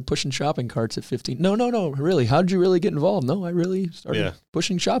 I started pushing shopping carts at 15. No, really. How'd you really get involved? No, I really started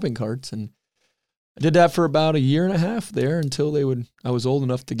pushing shopping carts. And I did that for about a year and a half there until I was old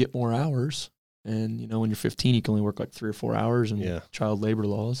enough to get more hours. And, when you're 15, you can only work like 3 or 4 hours and child labor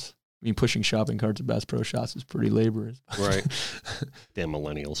laws. I mean, pushing shopping carts at Bass Pro Shops is pretty laborious. Right. Damn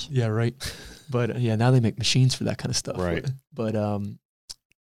millennials. Yeah, right. But, now they make machines for that kind of stuff. Right. But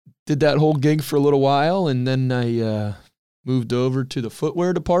did that whole gig for a little while, and then I moved over to the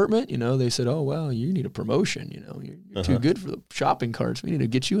footwear department. They said, oh, well, you need a promotion. You're too good for the shopping carts. We need to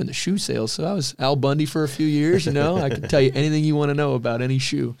get you in the shoe sales. So I was Al Bundy for a few years. I could tell you anything you want to know about any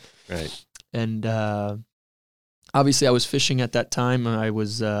shoe. Right. And obviously I was fishing at that time. I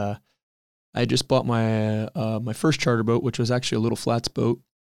had just bought my first charter boat, which was actually a little flats boat.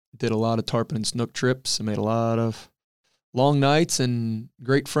 Did a lot of tarpon and snook trips. I made a lot of long nights and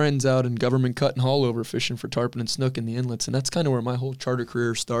great friends out in Government Cut and Haul over fishing for tarpon and snook in the inlets. And that's kind of where my whole charter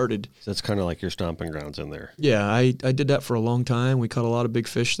career started. So that's kind of like your stomping grounds in there. Yeah, I did that for a long time. We caught a lot of big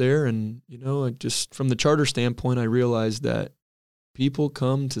fish there. And, just from the charter standpoint, I realized that people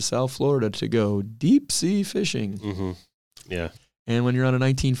come to South Florida to go deep sea fishing. Mm-hmm. Yeah. And when you're on a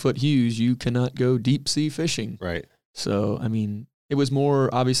 19-foot Hughes, you cannot go deep sea fishing. Right. So, it was more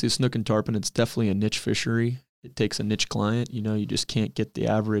obviously snook and tarpon. It's definitely a niche fishery. It takes a niche client. You just can't get the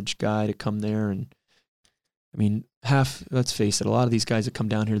average guy to come there. And let's face it, a lot of these guys that come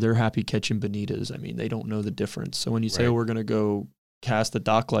down here, they're happy catching bonitas. They don't know the difference. So when you say, we're going to go cast the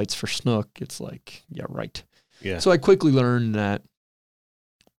dock lights for snook, it's like, yeah, right. Yeah. So I quickly learned that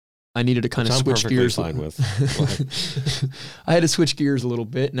I needed to kind of switch gears. Fine with. I had to switch gears a little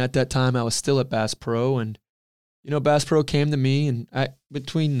bit. And at that time I was still at Bass Pro, and, Bass Pro came to me, and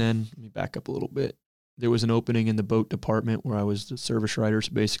between then, let me back up a little bit. There was an opening in the boat department where I was the service writer.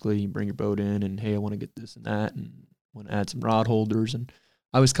 So basically you bring your boat in and, hey, I want to get this and that, and want to add some rod holders. And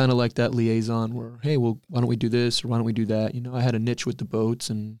I was kind of like that liaison where, hey, well, why don't we do this or why don't we do that? I had a niche with the boats,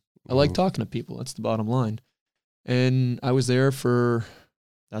 and I like talking to people. That's the bottom line. And I was there for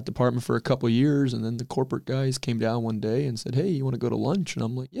that department for a couple of years, and then the corporate guys came down one day and said, hey, you want to go to lunch? And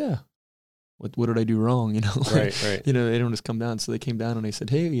I'm like, yeah. What did I do wrong? Right. They don't just come down. So they came down and they said,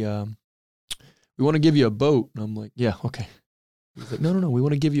 hey, we want to give you a boat. And I'm like, yeah, okay. He's like, no, we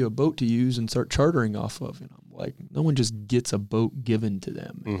want to give you a boat to use and start chartering off of. And I'm like, no one just gets a boat given to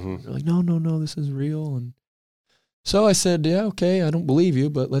them. Mm-hmm. They're like, no, this is real. And so I said, yeah, okay, I don't believe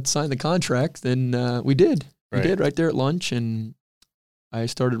you, but let's sign the contract. And we did. Right. We did right there at lunch. And I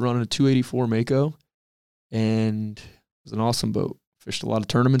started running a 284 Mako, and it was an awesome boat. Fished a lot of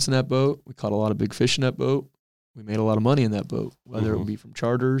tournaments in that boat. We caught a lot of big fish in that boat. We made a lot of money in that boat, whether it would be from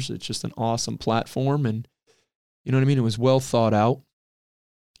charters. It's just an awesome platform. And you know what I mean? It was well thought out.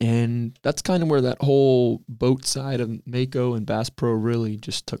 And that's kind of where that whole boat side of Mako and Bass Pro really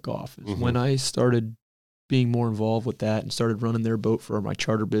just took off. Is when I started being more involved with that and started running their boat for my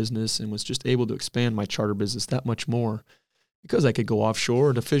charter business, and was just able to expand my charter business that much more because I could go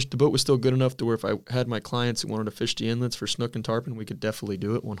offshore. The boat was still good enough to where if I had my clients who wanted to fish the inlets for snook and tarpon, we could definitely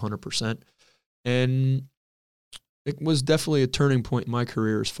do it 100%. And it was definitely a turning point in my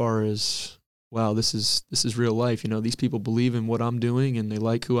career as far as, wow, this is real life. These people believe in what I'm doing, and they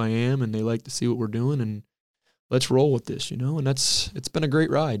like who I am, and they like to see what we're doing, and let's roll with this, and it's been a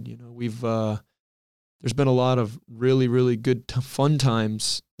great ride. There's been a lot of really, really good, fun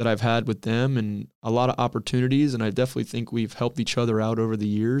times that I've had with them, and a lot of opportunities, and I definitely think we've helped each other out over the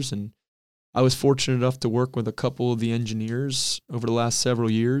years. And I was fortunate enough to work with a couple of the engineers over the last several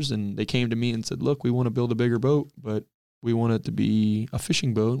years, and they came to me and said, look, we want to build a bigger boat, but we want it to be a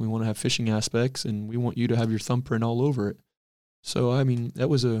fishing boat. We want to have fishing aspects, and we want you to have your thumbprint all over it. So, I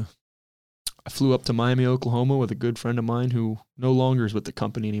flew up to Miami, Oklahoma with a good friend of mine who no longer is with the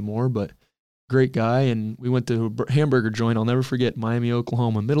company anymore, but great guy. And we went to a hamburger joint. I'll never forget, Miami,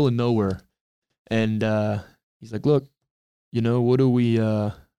 Oklahoma, middle of nowhere. And he's like, look,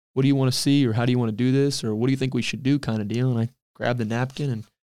 what do you want to see, or how do you want to do this, or what do you think we should do, kind of deal. And I grabbed a napkin and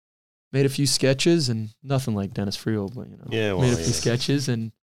made a few sketches, and nothing like Dennis Friel, but made a few sketches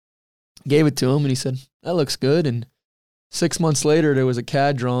and gave it to him, and he said, that looks good. And 6 months later, there was a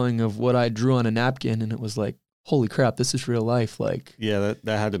CAD drawing of what I drew on a napkin, and it was like, holy crap, this is real life. Like, yeah, that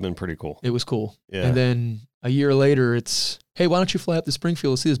had to have been pretty cool. It was cool. Yeah. And then a year later, it's, hey, why don't you fly up to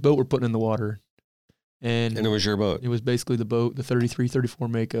Springfield to see this boat we're putting in the water? And it was your boat. It was basically the boat, the 33, 34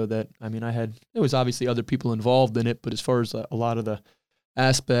 Mako that, I mean, there was obviously other people involved in it, but as far as a lot of the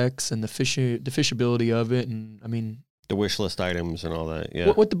aspects and the fishability of it, and I mean, the wish list items and all that.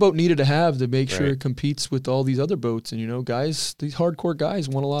 Yeah. What the boat needed to have to make sure Right. it competes with all these other boats. And, you know, guys, these hardcore guys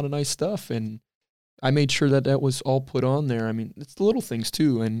want a lot of nice stuff. And I made sure that was all put on there. I mean, it's the little things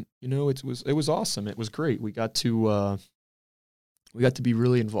too. And, you know, it was awesome. It was great. We got to be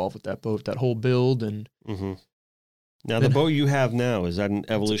really involved with that boat, that whole build. And Mm-hmm. Now, the boat you have now, is that an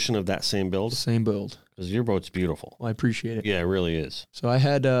evolution of that same build? same build. Because your boat's beautiful. Well, I appreciate it. Yeah, it really is. So I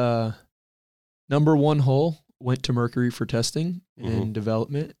had number 1 hull, went to Mercury for testing and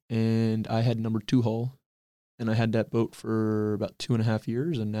development, and I had number 2 hull, and I had that boat for about 2.5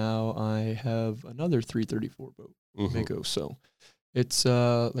 years, and now I have another 334 boat, Mako. So it's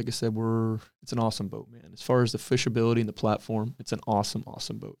like I said, it's an awesome boat, man. As far as the fishability and the platform, it's an awesome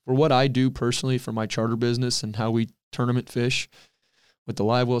boat. For what I do personally for my charter business and how we tournament fish with the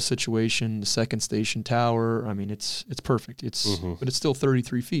live well situation, the second station tower, I mean, it's perfect. But it's still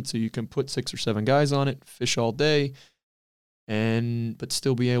 33 feet, so you can put 6 or 7 guys on it, fish all day, but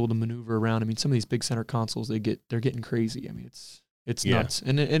still be able to maneuver around. I mean, some of these big center consoles, they're getting crazy. I mean, it's nuts,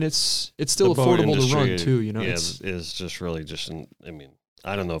 and it's still The boat affordable to run industry, too. You know, is just really just. I mean,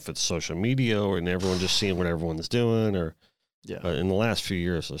 I don't know if it's social media or everyone just seeing what everyone's doing, or but in the last few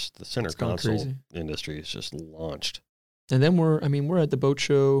years, the center It's gone console crazy. industry has just launched. And then we're at the boat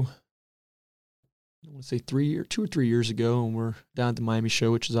show, I want to say 2 or 3 years ago, and we're down at the Miami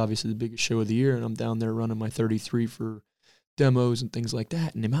show, which is obviously the biggest show of the year, and I'm down there running my 33 for demos and things like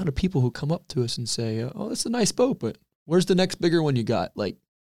that. And the amount of people who come up to us and say, oh, that's a nice boat, but where's the next bigger one you got? Like,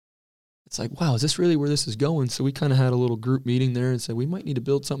 it's like, wow, is this really where this is going? So we kind of had a little group meeting there and said, we might need to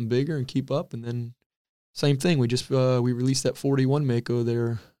build something bigger and keep up. And then same thing, we just we released that 41 Mako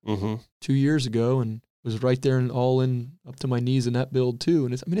there 2 years ago, and was right there and all in up to my knees in that build too.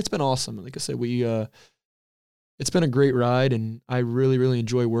 And it's been awesome. Like I said, it's been a great ride, and I really, really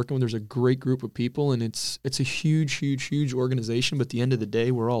enjoy working with. There's a great group of people, and it's a huge organization. But at the end of the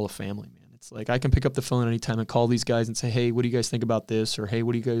day, we're all a family, man. It's like I can pick up the phone anytime and call these guys and say, hey, what do you guys think about this? Or hey,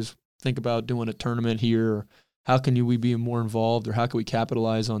 what do you guys think about doing a tournament here? Or how can we be more involved? Or how can we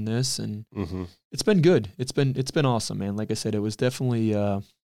capitalize on this? And it's been good. It's been awesome, man. Like I said, it was definitely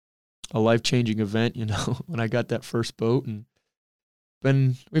a life-changing event, you know, when I got that first boat. And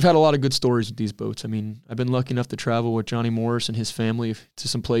we've had a lot of good stories with these boats. I mean, I've been lucky enough to travel with Johnny Morris and his family to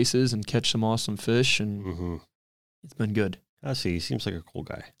some places and catch some awesome fish, and it's been good. I see. He seems like a cool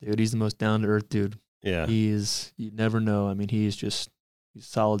guy. Dude, he's the most down-to-earth dude. Yeah. You never know. I mean, he's a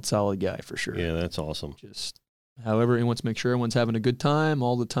solid guy for sure. Yeah, that's awesome. Just, however, he wants to make sure everyone's having a good time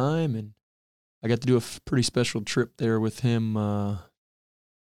all the time. And I got to do a pretty special trip there with him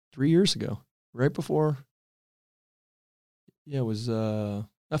 3 years ago, right before. Yeah, it was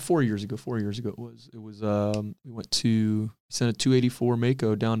 4 years ago. 4 years ago it was. We sent a 284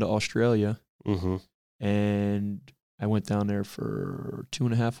 Mako down to Australia, and I went down there for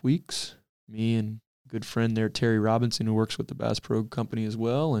 2.5 weeks. Me and a good friend there, Terry Robinson, who works with the Bass Pro Company as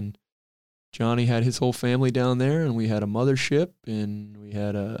well, and Johnny had his whole family down there, and we had a mothership, and we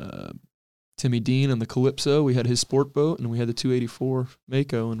had Timmy Dean on the Calypso. We had his sport boat, and we had the 284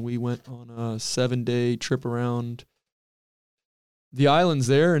 Mako, and we went on a 7-day trip around the islands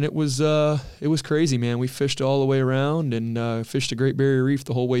there, and it was crazy, man. We fished all the way around and fished the Great Barrier Reef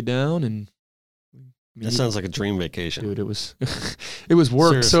the whole way down, and that sounds like a dream vacation, dude. It was it was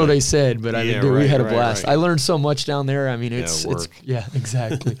work, Seriously. So they said, but I mean, dude, we had a blast. Right. I learned so much down there. I mean, it's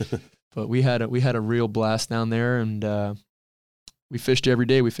exactly. But we had a real blast down there, and we fished every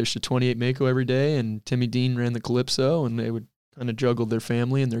day. We fished a 28 Mako every day, and Timmy Dean ran the Calypso, and they would kind of juggle their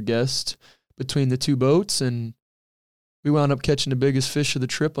family and their guests between the two boats, and we wound up catching the biggest fish of the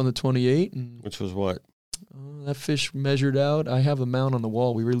trip on the 28. And which was what? That fish measured out. I have a mount on the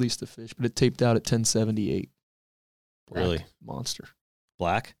wall. We released the fish, but it taped out at 1078. Black Really? Monster.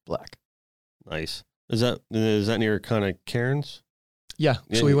 Black? Nice. Is that near kind of Cairns? Yeah.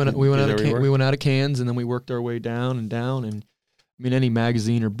 So we went out of Cairns, and then we worked our way down. And I mean, any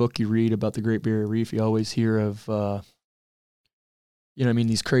magazine or book you read about the Great Barrier Reef, you always hear of,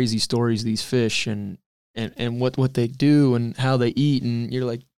 these crazy stories, these fish, and what they do and how they eat, and you're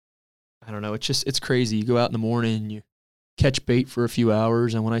like, I don't know, it's crazy. You go out in the morning and you catch bait for a few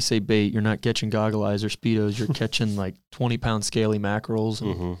hours, and when I say bait, you're not catching goggle eyes or speedos, you're catching like 20-pound scaly mackerels.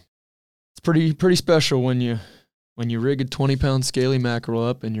 And it's pretty special when you rig a 20-pound scaly mackerel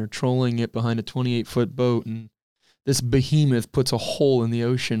up and you're trolling it behind a 28-foot boat, and this behemoth puts a hole in the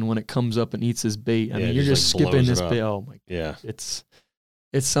ocean when it comes up and eats this bait. I mean, you're just skipping this bait. Oh my God. Yeah.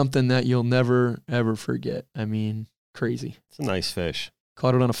 it's something that you'll never, ever forget. I mean, crazy. It's a nice fish.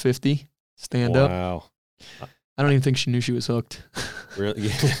 Caught it on a 50, stand up. Wow. I don't even think she knew she was hooked. Really?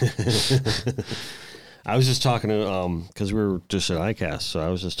 I was just talking to, because we were just at ICAST, so I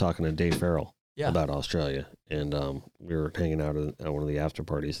was just talking to Dave Farrell about Australia, and we were hanging out at one of the after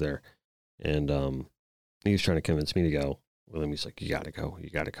parties there, and he was trying to convince me to go with him. He's like, you got to go. You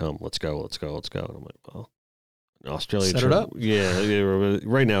got to come. Let's go. Let's go. Let's go. And I'm like, well, an Australia Set trip. it up. Yeah.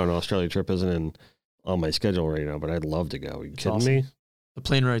 Right now, an Australia trip isn't on my schedule right now, but I'd love to go. Are you kidding me? The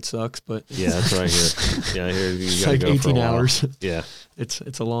plane ride sucks, but Yeah, that's right here. Yeah, here you it's gotta like go for a 18 while. hours. Yeah.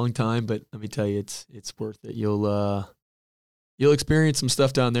 It's a long time, but let me tell you, it's worth it. You'll experience some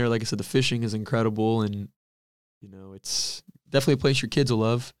stuff down there. Like I said, the fishing is incredible, and it's definitely a place your kids will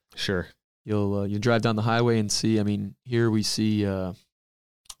love. Sure. You'll drive down the highway and see. I mean, here we see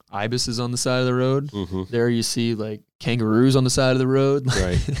ibises on the side of the road. Mm-hmm. There you see like kangaroos on the side of the road.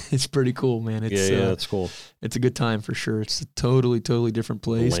 Right. It's pretty cool, man. It's, Yeah, that's cool. It's a good time for sure. It's a totally different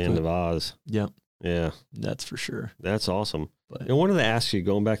place. The land of Oz. Yeah, Yeah, that's for sure. that's awesome. But I wanted to ask you,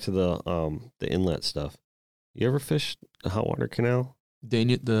 going back to the inlet stuff. You ever fished a hot water canal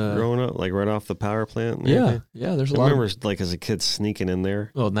growing up, like right off the power plant? And everything? yeah. There's a I lot. remember, like as a kid, sneaking in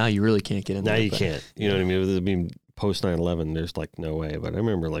there. Well, now you really can't get in Now there. you but- can't. You know what I mean? I mean, post 9/11, there's like no way. But I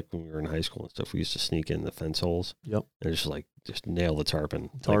remember, like when we were in high school and stuff, we used to sneak in the fence holes. Yep. And just nail the tarpon.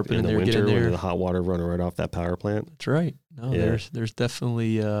 Tarpon in in the there, get winter in when there. the hot water running right off that power plant. That's right. No, Yeah. there's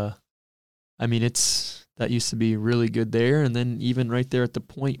definitely. I mean, that used to be really good there, and then even right there at the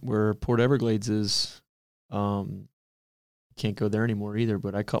point where Port Everglades is, can't go there anymore either.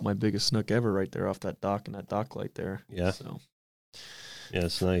 But I caught my biggest snook ever right there off that dock and that dock light there. Yeah. So Yeah,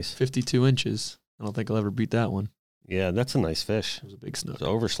 it's nice. 52 inches. I don't think I'll ever beat that one. Yeah, that's a nice fish. It was a big snook. It's an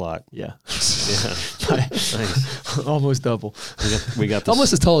overslot. Yeah. Yeah. Nice. Almost double. We got this.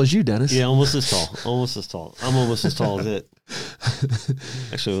 Almost as tall as you, Dennis. Yeah, almost as tall. Almost as tall. I'm almost as tall as it.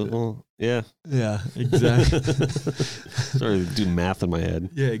 Actually, well, yeah. Yeah, exactly. Sorry to do math in my head.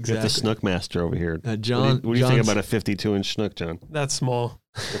 Yeah, Got exactly. the snook master over here. John, What do you think about a 52-inch snook, John? That's small.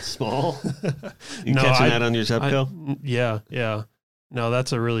 It's small. You No, catching I- that on your Zepco? Yeah. No,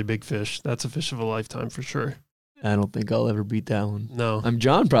 that's a really big fish. That's a fish of a lifetime for sure. I don't think I'll ever beat that one. No,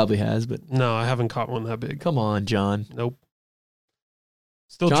 John probably has, but no, I haven't caught one that big. come on, John. Nope.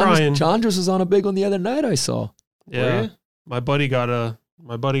 Still John trying. Chandras was on a big one the other night. I saw. Were Yeah, you? my buddy got a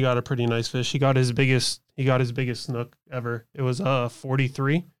pretty nice fish. He got his biggest snook ever. It was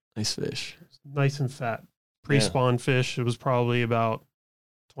 43, Nice fish. nice and fat, pre-spawn fish. It was probably about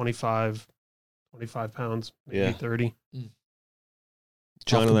 25 pounds, maybe Yeah. 30.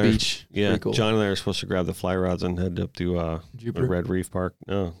 John Off and the I are- beach. Yeah, Pretty cool. John and I are supposed to grab the fly rods and head up to Jupiter. Red Reef Park.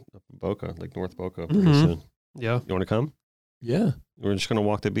 No, up in Boca, like North Boca. Pretty Mhm. soon. Yeah, You want to come? Yeah. We're just gonna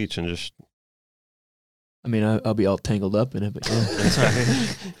walk the beach and just. I mean, I'll be all tangled up in it, but yeah. That's all right.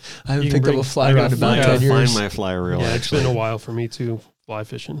 I haven't You can picked up bring- a fly I rod got in a about fly- I 10 gotta years. find my fly reel. yeah. It's actually. been a while for me to fly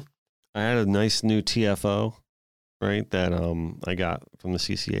fishing. I had a nice new TFO, right? That I got from the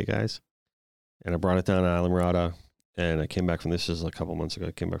CCA guys, and I brought it down to Islamorada, and I came back from this is a couple months ago.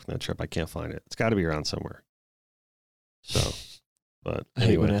 I came back from that trip. I can't find it. It's got to be around somewhere. So, but I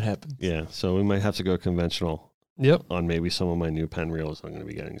hate when anyway, that happens. yeah. So we might have to go conventional Yep. on maybe some of my new pen reels I'm going to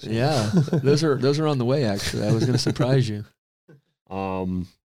be getting soon. Yeah. those are on the way, actually. I was going to surprise you.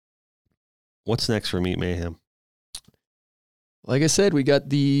 What's next for Meet Mayhem? Like I said, we got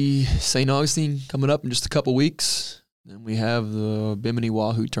the St. Augustine coming up in just a couple weeks. Then we have the Bimini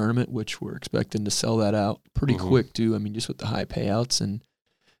Wahoo tournament, which we're expecting to sell that out pretty Mhm. quick, too. I mean, just with the high payouts. And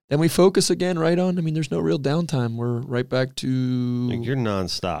then we focus again right on, I mean, there's no real downtime. We're right back to, Like you're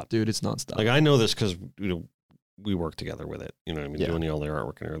nonstop. dude, it's nonstop. Like I know this because we work together with it. You know what I mean? Yeah. Doing all the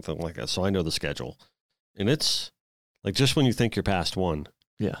artwork and everything like that. So I know the schedule, and it's like just when you think you're past one.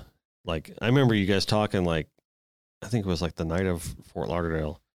 Yeah. Like I remember you guys talking like, I think it was like the night of Fort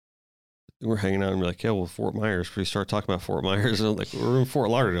Lauderdale. We're hanging out and we're like, yeah, well, Fort Myers. We start talking about Fort Myers, and I'm like, we're in Fort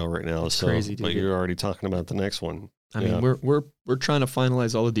Lauderdale right now. That's so crazy, dude. But you're already talking about the next one. I Yeah. mean, we're trying to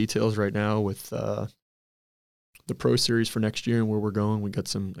finalize all the details right now with the Pro Series for next year and where we're going. We got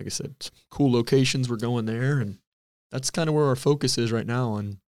some, like I said, some cool locations. We're going there, and that's kind of where our focus is right now.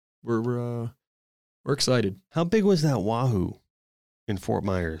 And we're excited. How big was that wahoo in Fort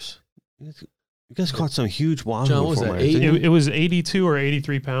Myers? You guys caught some huge wahoo. John, in what was Fort that, Myers, 80? didn't you? It was 82 or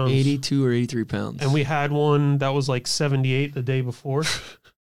 83 pounds. 82 or 83 pounds. And we had one that was like 78 the day before.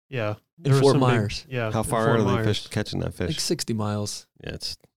 Yeah. in there was Fort some big- Myers, yeah. How in far Fort are they Myers. catching that fish? like 60 miles. Yeah,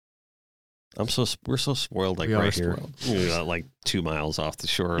 it's We're so spoiled, like We are right here. spoiled. You got like 2 miles off the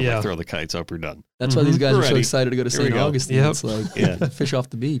shore. Yeah. Like, throw the kites up, we're done. That's why these guys are so Ready. excited to go to Here we St. go. Augustine. Yep. It's like Yeah. fish off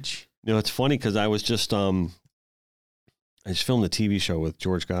the beach. You know, it's funny because I was just I just filmed a TV show with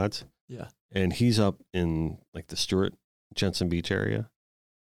George Gods. Yeah. And he's up in like the Stewart Jensen Beach area.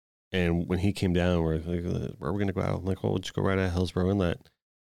 And when he came down, we're like, where are we going to go out? I'm like, well, we'll just go right at Hillsborough Inlet.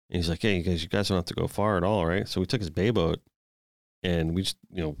 And he's like, hey, you guys don't have to go far at all, right? So we took his bay boat and we just,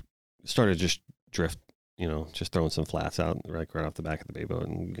 started just drift, just throwing some flats out right off the back of the bay boat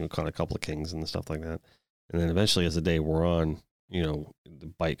and, caught a couple of kings and stuff like that. And then eventually as the day wore on, the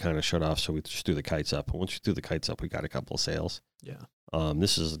bite kind of shut off. So we just threw the kites up. And once we threw the kites up, we got a couple of sails. Yeah.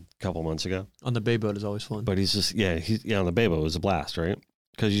 This is a couple months ago. On the bay boat is always fun. But he's just, on the bay boat, it was a blast, right?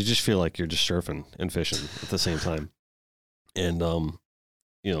 Because you just feel like you're just surfing and fishing at the same time. And,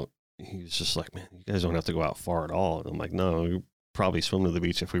 he was just like, man, you guys don't have to go out far at all. And I'm like, no, we probably swim to the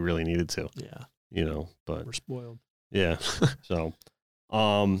beach if we really needed to, Yeah. But We're spoiled. yeah. So,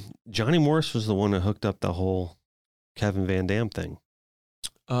 Johnny Morris was the one that hooked up the whole Kevin Van Dam thing.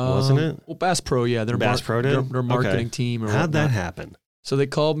 Wasn't it? Well, Bass Pro, yeah. Bass Pro did? Their marketing Okay. team. Or How'd that whatnot. happen? So they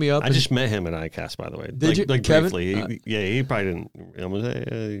called me up. I just met him at ICAST, by the way. Did you? Like Kevin? briefly. He probably didn't. I was,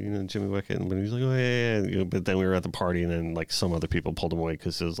 hey, Jimmy Wickett. But he was like, oh, yeah. But then we were at the party, and then like some other people pulled him away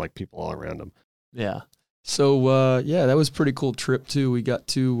because there was like people all around him. Yeah. So, that was a pretty cool trip, too. We got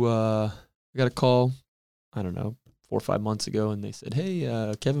a call, I don't know, 4 or 5 months ago, and they said,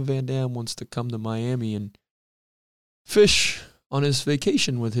 hey, Kevin Van Dam wants to come to Miami and fish on his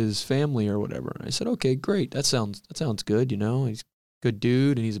vacation with his family or whatever. And I said, okay, great. That sounds good. He's a good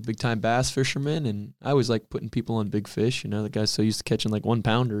dude and he's a big time bass fisherman. And I always like putting people on big fish. The guy's so used to catching like 1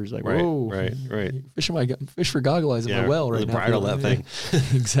 pounders. Like, Right, whoa, right. Fish for goggle eyes in my well right now. Bridle that thing.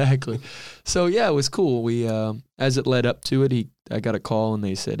 Exactly. So yeah, it was cool. We, as it led up to it, I got a call and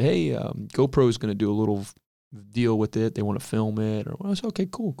they said, hey, GoPro's going to do a little deal with it. They want to film it. Or I was okay,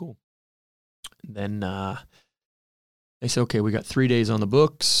 cool. And then, they said, okay, we got 3 days on the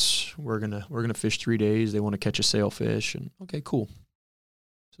books. We're gonna fish 3 days. They want to catch a sailfish, and okay, cool.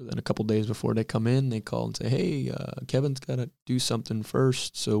 So then a couple days before they come in, they call and say, hey, Kevin's got to do something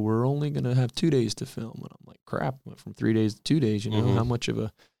first, so we're only gonna have 2 days to film. And I'm like, crap, went from 3 days to 2 days. How much of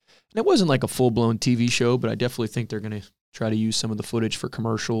a? And it wasn't like a full blown TV show, but I definitely think they're gonna try to use some of the footage for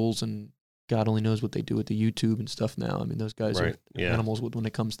commercials, and God only knows what they do with the YouTube and stuff now. I mean, those guys are animals when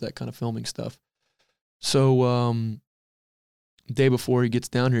it comes to that kind of filming stuff. So. Day before he gets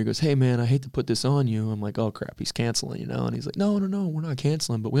down here, he goes, hey, man, I hate to put this on you. I'm like, oh, crap, he's canceling, And he's like, no, we're not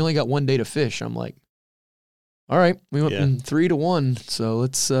canceling, but we only got 1 day to fish. I'm like, all right, we went from 3 to 1, so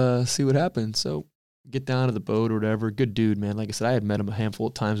let's see what happens. So get down to the boat or whatever. Good dude, man. Like I said, I had met him a handful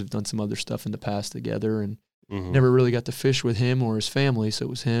of times. We've done some other stuff in the past together and never really got to fish with him or his family, so it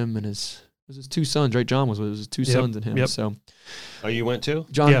was him and his 2 sons, right? John was with his 2 sons and him. Yep. So, Oh, you went too?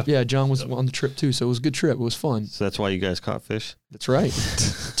 John, John was on the trip too. So it was a good trip. It was fun. So that's why you guys caught fish? That's right.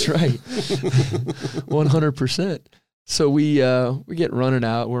 That's right. 100%. So we get running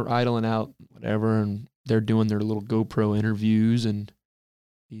out. We're idling out, whatever, and they're doing their little GoPro interviews. And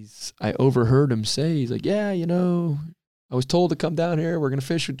I overheard him say, he's like, yeah, I was told to come down here. We're going to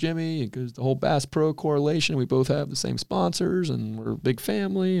fish with Jimmy because the whole Bass Pro correlation, we both have the same sponsors and we're a big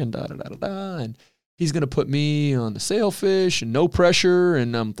family and da-da-da-da-da. And he's going to put me on the sailfish and no pressure.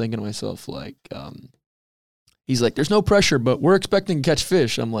 And I'm thinking to myself, like, he's like, there's no pressure, but we're expecting to catch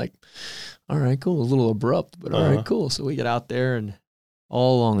fish. I'm like, all right, cool. A little abrupt, but all right, cool. So we get out there and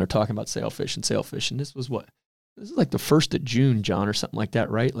all along they're talking about sailfish. And this was what? This is like the 1st of June, John, or something like that,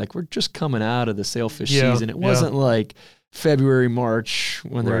 right? Like we're just coming out of the sailfish season. It wasn't like February, March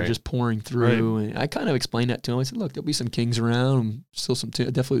when they were just pouring through. Right. And I kind of explained that to him. I said, look, there'll be some kings around, still some,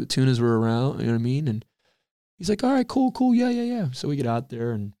 definitely the tunas were around, you know what I mean? And he's like, all right, cool. Yeah. So we get out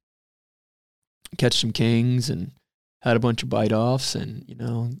there and catch some kings and had a bunch of bite-offs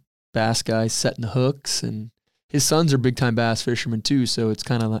and, bass guys setting the hooks. And his sons are big-time bass fishermen too, so it's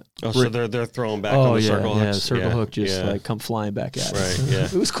kind of like... Oh, so they're throwing back on the circle hooks? Yeah, the circle hook just like come flying back at us. Right, yeah.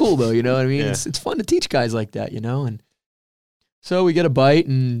 It was cool though, you know what I mean? Yeah. It's fun to teach guys like that, and... So we get a bite,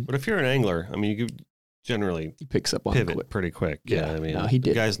 and but if you're an angler, I mean, you generally he picks up on pivot quick. pretty quick. Yeah, I mean, no, he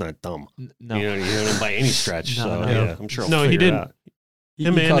did. The guy's not dumb. No, you know, by any stretch. I'm sure. No, he didn't.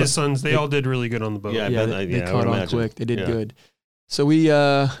 Him and his sons, they all did really good on the boat. Yeah, they caught on quick. They did good. So we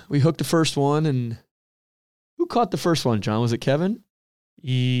hooked the first one, and who caught the first one? John, was it Kevin?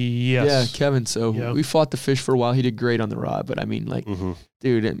 Yes. Yeah, Kevin. So we fought the fish for a while. He did great on the rod, but I mean, like,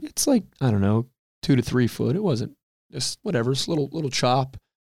 dude, it's like I don't know, 2 to 3 foot. It wasn't. Just whatever, it's a little chop.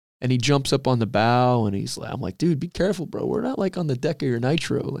 And he jumps up on the bow, and I'm like, dude, be careful, bro. We're not like on the deck of your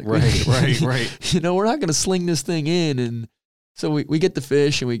nitro. Like, Right. You know, we're not going to sling this thing in. And so we get the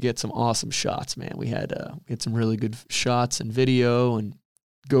fish, and we get some awesome shots, man. We had some really good shots and video, and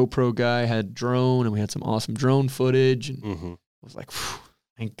GoPro guy had drone, and we had some awesome drone footage. And I was like,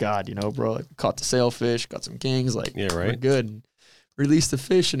 thank God, you know, bro. Like, caught the sailfish, got some kings. Like, yeah, right. We're good. And released the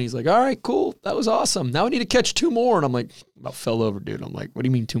fish, and he's like, all right, cool. That was awesome. Now we need to catch 2 more. And I'm like, about fell over, dude. I'm like, what do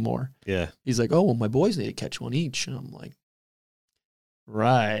you mean 2 more? Yeah. He's like, oh, well, my boys need to catch 1 each. And I'm like,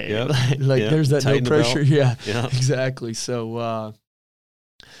 right. Yep. Like, there's that Tighten no the pressure. belt. Yeah, exactly. So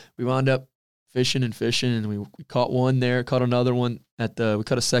we wound up fishing, and we caught one there, caught another one we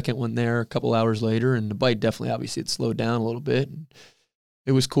caught a second one there a couple hours later, and the bite definitely, obviously, it slowed down a little bit. And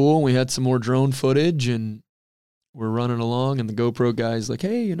it was cool. We had some more drone footage, and we're running along, and the GoPro guy's like,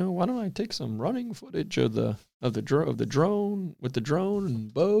 hey, you know, why don't I take some running footage of the drone with the drone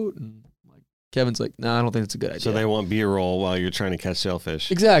and boat? And like, Kevin's like, no, I don't think that's a good idea. So they want B-roll while you're trying to catch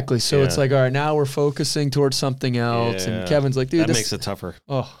sailfish. Exactly. So Yeah. it's like, all right, now we're focusing towards something else. Yeah. And Kevin's like, dude, that makes it tougher.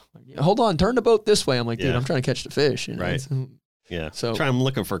 Oh, hold on, turn the boat this way. I'm like, dude, Yeah. I'm trying to catch the fish. You know? Right. So Yeah. So- I'm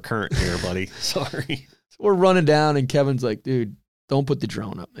looking for current here, buddy. Sorry. we're running down, and Kevin's like, dude, don't put the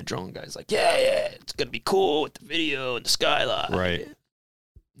drone up. And the drone guy's like, yeah, it's going to be cool with the video and the skyline. Right.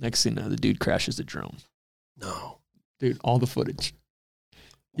 Next thing you know, the dude crashes the drone. No. Dude, all the footage.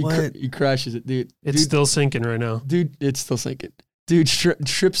 What? He crashes it, dude. It's still sinking right now. Dude, it's still sinking. Dude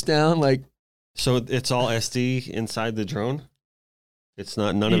trips down like. So it's all SD inside the drone? It's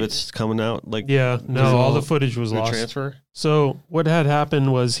not, none of it's coming out like Yeah, no, all the footage was through lost. transfer? So what had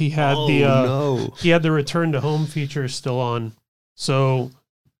happened was he had no. he had the return to home feature still on. So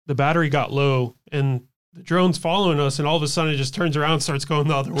the battery got low, and the drone's following us, and all of a sudden it just turns around and starts going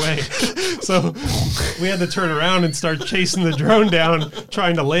the other way. So we had to turn around and start chasing the drone down,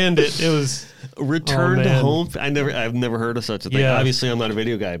 trying to land it. It was Return Oh, to man. home? I've never heard of such a thing. Yeah. Obviously, I'm not a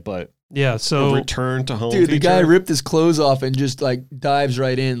video guy, but yeah. So return to home Dude, the feature? guy ripped his clothes off and just like dives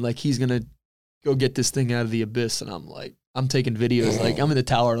right in, like he's gonna go get this thing out of the abyss. And I'm like, I'm taking videos, like I'm in the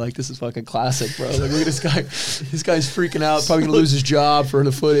tower, like this is fucking classic, bro. Like look at this guy. This guy's freaking out, probably gonna lose his job for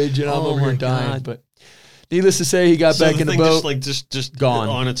the footage, and I'm Oh over here my dying. God. But needless to say, he got So back the in the thing boat. just Gone.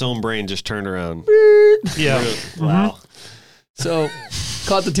 on its own brain, just turned around. yeah, Really? Wow. So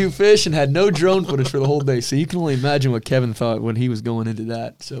caught the 2 fish and had no drone footage for the whole day. So you can only imagine what Kevin thought when he was going into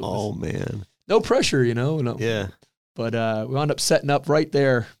that. So it was Oh man. no pressure, you know. No. Yeah. But we wound up setting up right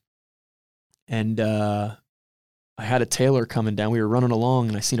there. And I had a tailer coming down. We were running along,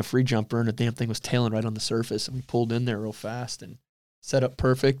 and I seen a free jumper, and the damn thing was tailing right on the surface. And we pulled in there real fast and set up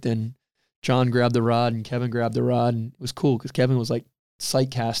perfect. And John grabbed the rod, and Kevin grabbed the rod. And it was cool because Kevin was like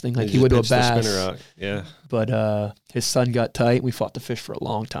sight casting like They he would to a just pitched the spinner bass. out. Yeah. But his son got tight. We fought the fish for a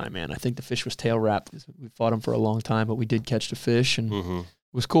long time, man. I think the fish was tail wrapped. We fought him for a long time, but we did catch the fish, and Mm-hmm. it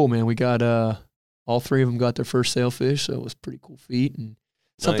was cool, man. We got all 3 of them got their first sailfish, so it was a pretty cool feat, and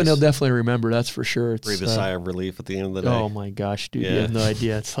something Nice. they'll definitely remember. That's for sure. It's, Breathe a sigh of relief at the end of the day. oh my gosh, dude, you Yeah. have no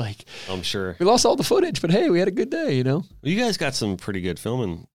idea. It's like I'm sure. we lost all the footage, but hey, we had a good day, you know. Well, you guys got some pretty good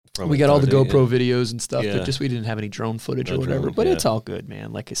filming from We it, got all the though, didn't GoPro videos and stuff, Yeah. but just we didn't have any drone footage No or whatever. drone, But yeah. it's all good,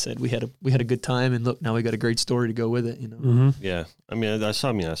 man. Like I said, we had a good time, and look, now we got a great story to go with it, you know. mm-hmm. you? Yeah. I mean, I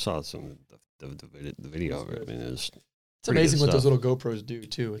saw some the video of it. I mean, it was It's pretty amazing good what those stuff. little GoPros do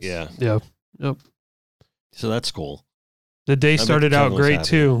too. It's, Yeah. Yeah. So that's cool. The day bet started out Kevin was great happy.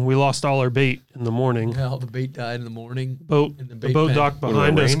 too. We lost all our bait in the morning. Yeah, all the bait died in the morning. Boat In the the bait boat pen. dock When it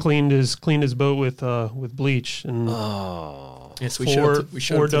behind us rained? cleaned his boat with bleach, and Oh. Yes, we four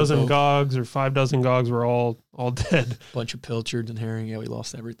showed dozen a gogs or 5 dozen gogs were all dead. bunch of pilchards and herring. Yeah, we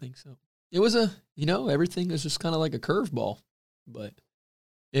lost everything. So it was everything is just kind of like a curveball. But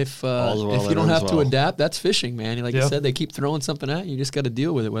if All's well if that you don't ends have to well. adapt, that's fishing, man. Like you Yeah. said, they keep throwing something at you. You just got to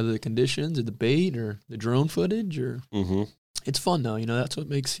deal with it, whether the conditions or the bait or the drone footage or. Mm-hmm. It's fun though, you know. That's what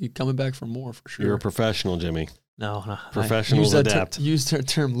makes you coming back for more, for sure. You're a professional, Jimmy. No, Professionals I use that adapt. use that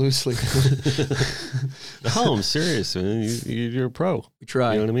term loosely. No, I'm serious, man. You're a pro. We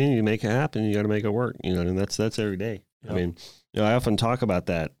try. You know what I mean? You make it happen. You got to make it work. You know, and that's every day. Yep. I mean, I often talk about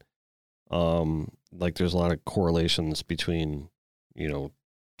that. Like there's a lot of correlations between,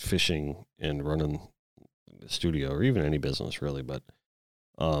 fishing and running a studio or even any business really, but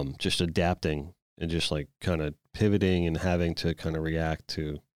just adapting and just like kind of pivoting and having to kind of react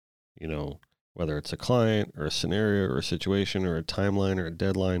to, whether it's a client or a scenario or a situation or a timeline or a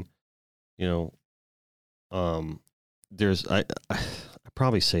deadline, I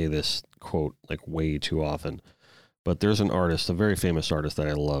probably say this quote like way too often, but there's an artist, a very famous artist that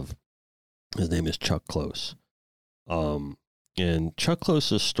I love. His name is Chuck Close. And Chuck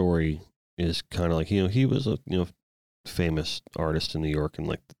Close's story is kind of like, he was a, famous artist in New York in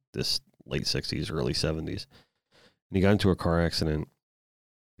like this late 60s, early 70s. And he got into a car accident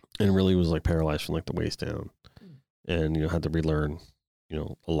and really was like paralyzed from like the waist down, and, had to relearn,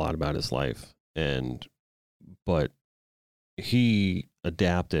 a lot about his life. But he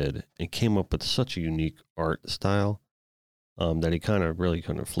adapted and came up with such a unique art style that he kind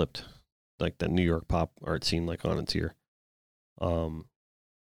of flipped like the New York pop art scene like on its ear.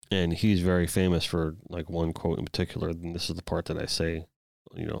 And he's very famous for like one quote in particular, and this is the part that I say,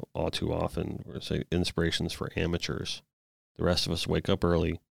 all too often, where I say inspirations for amateurs. The rest of us wake up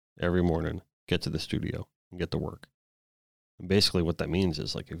early every morning, get to the studio, and get to work. And basically what that means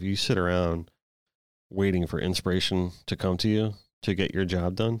is, like, if you sit around waiting for inspiration to come to you to get your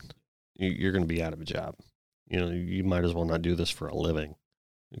job done, you're going to be out of a job. You might as well not do this for a living,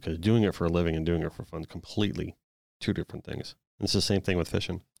 because doing it for a living and doing it for fun, completely two different things. And it's the same thing with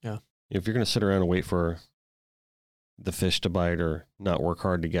fishing. Yeah. If you're going to sit around and wait for the fish to bite, or not work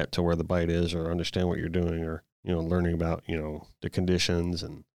hard to get to where the bite is, or understand what you're doing, or, learning about, the conditions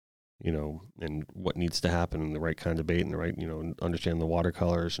and, and what needs to happen and the right kind of bait and the right, understand the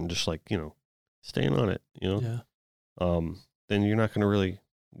watercolors and just like, staying on it, Yeah. Then you're not going to really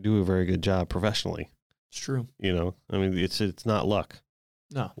do a very good job professionally. It's true. It's not luck.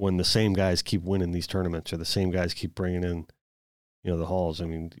 No. When the same guys keep winning these tournaments, or the same guys keep bringing in, the hauls.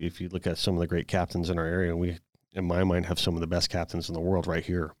 If you look at some of the great captains in our area, we, in my mind, have some of the best captains in the world right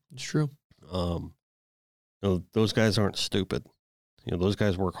here. It's true. Those guys aren't stupid. Those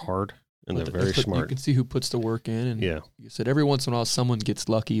guys work hard, and they're very smart. You can see who puts the work in. And yeah. Like you said, every once in a while someone gets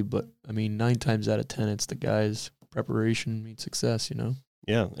lucky, but 9 times out of 10, it's the guy's preparation means success,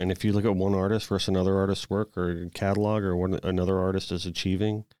 Yeah. And if you look at one artist versus another artist's work or catalog, or what another artist is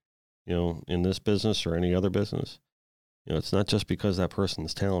achieving, in this business or any other business, it's not just because that person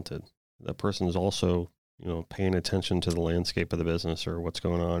is talented. That person is also, paying attention to the landscape of the business or what's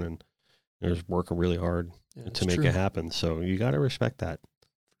going on, and there's working really hard to make it happen. So you got to respect that.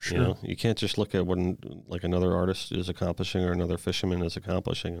 Sure. You can't just look at what like another artist is accomplishing or another fisherman is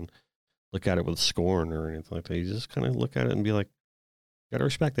accomplishing and look at it with scorn or anything like that. You just kind of look at it and be like, got to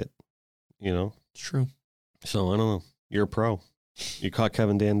respect it. It's true. So I don't know. You're a pro. You caught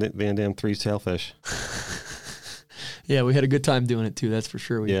Kevin Van Dam 3 sailfish. Yeah, we had a good time doing it too. That's for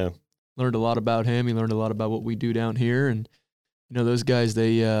sure. We yeah. learned a lot about him. He learned a lot about what we do down here. And, those guys,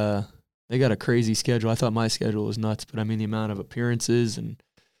 they got a crazy schedule. I thought my schedule was nuts, but the amount of appearances and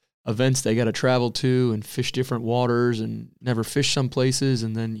events they got to travel to and fish different waters and never fish some places.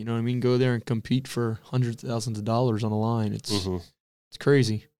 And then, go there and compete for hundreds of thousands of dollars on the line. It's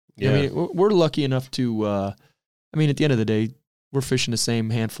crazy. Yeah. We're lucky enough to, at the end of the day, we're fishing the same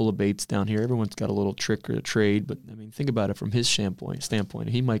handful of baits down here. Everyone's got a little trick or a trade, but think about it from his standpoint.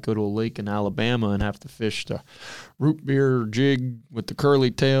 He might go to a lake in Alabama and have to fish the root beer jig with the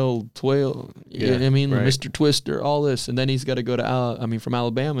curly tail twale. Yeah, right. Mr. Twister, all this, and then he's got to go to from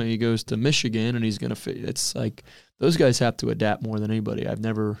Alabama he goes to Michigan and he's gonna fish. It's like those guys have to adapt more than anybody. I've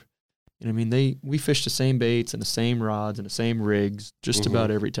never. We fish the same baits and the same rods and the same rigs just about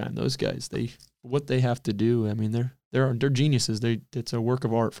every time. Those guys, what they have to do. They're geniuses. It's a work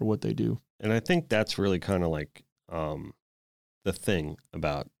of art for what they do. And I think that's really kind of like the thing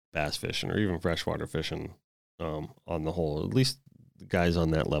about bass fishing or even freshwater fishing on the whole. At least the guys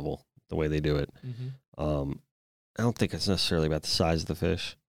on that level, the way they do it. I don't think it's necessarily about the size of the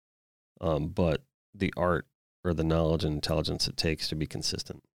fish, but the art or the knowledge and intelligence it takes to be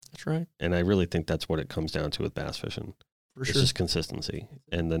consistent. That's right. And I really think that's what it comes down to with bass fishing. For it's sure. just consistency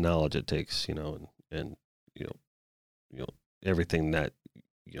and the knowledge it takes, and everything that,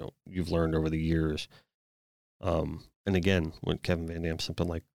 you've learned over the years. And again, when Kevin Van Dam, something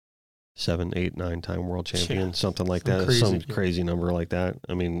like 7, 8, 9 time world champion, something like that, some crazy number like that.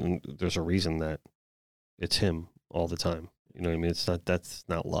 There's a reason that it's him all the time. That's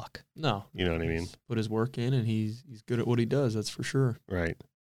not luck. No. You know what I mean? He's put his work in and he's good at what he does. That's for sure. Right.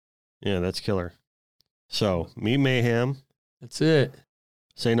 Yeah, that's killer. So, meet Mayhem. That's it.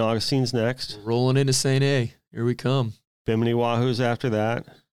 St. Augustine's next. We're rolling into St. A. Here we come. Bimini Wahoos after that.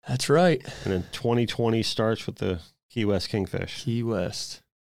 That's right. And then 2020 starts with the Key West Kingfish. Key West.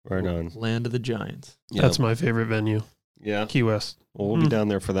 Right on. Land of the Giants. Yep. That's my favorite venue. Yeah. Key West. Well, we'll be down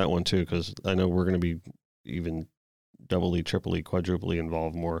there for that one too, because I know we're going to be even doubly, triply, quadruply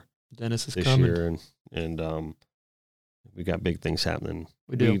involved more. Dennis is this coming. year, and we got big things happening.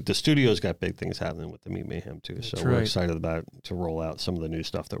 We do. The studio's got big things happening with the Meet Mayhem too. That's so right. we're excited about to roll out some of the new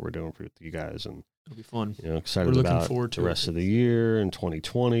stuff that we're doing for you guys, and it'll be fun. excited we're looking about forward to the rest of the year in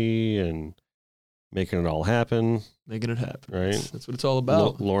 2020, and making it all happen. Making it happen. Right. That's what it's all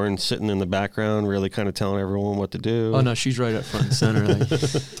about. Lauren sitting in the background, really kind of telling everyone what to do. Oh, no, she's right up front and center.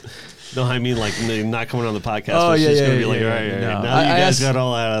 No, I mean, like, not coming on the podcast. Oh, but yeah, she's yeah, going to be yeah, like, yeah, all right, no. now you guys got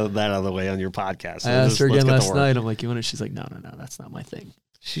all that out of the way on your podcast. So I asked her again let's last get to work. night. I'm like, you want it? She's like, no, that's not my thing.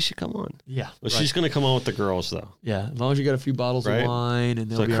 She should come on. Yeah. Well, she's going to come on with the girls, though. Yeah, as long as you got a few bottles of wine. And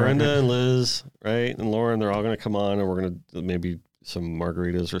so be Corinda right. and Liz, right, and Lauren, they're all going to come on, and we're going to maybe some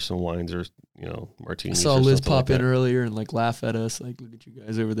margaritas or some wines or, martinis. I saw Liz pop in earlier and, like, laugh at us. Like, look at you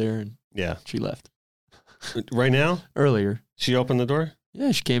guys over there. And yeah. She left. Right now? Earlier. She opened the door?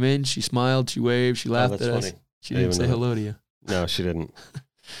 Yeah, she came in, she smiled, she waved, she laughed at us. Funny. She didn't say hello to you. No, she didn't.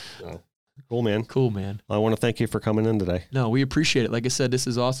 No. Cool, man. Cool, man. I want to thank you for coming in today. No, we appreciate it. Like I said, this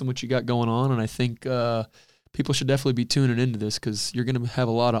is awesome what you got going on, and I think people should definitely be tuning into this because you're going to have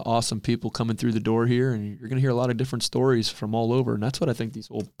a lot of awesome people coming through the door here, and you're going to hear a lot of different stories from all over, and that's what I think these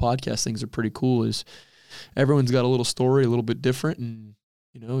whole podcast things are pretty cool is everyone's got a little story, a little bit different, and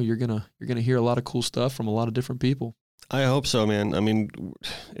you're gonna hear a lot of cool stuff from a lot of different people. I hope so, man. I mean,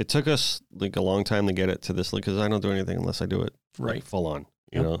 it took us like a long time to get it to this because I don't do anything unless I do it right full on,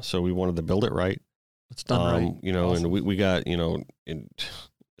 you know. So we wanted to build it right. It's done right, awesome. And we got a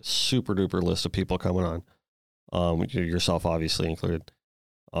super duper list of people coming on, yourself obviously included,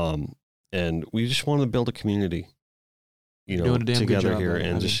 and we just wanted to build a community, together here,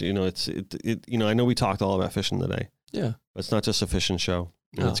 and just I know we talked all about fishing today. Yeah, but it's not just a fishing show.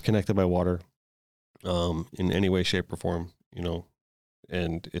 It's connected by water. In any way, shape, or form,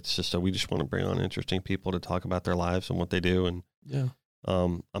 and it's just we just want to bring on interesting people to talk about their lives and what they do, and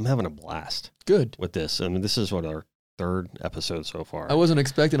I'm having a blast. Good with this. I mean, this is our 3rd episode so far. I wasn't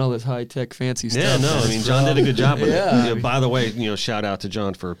expecting all this high tech, fancy stuff. Yeah, no, I mean, John did a good job with it. By the way, shout out to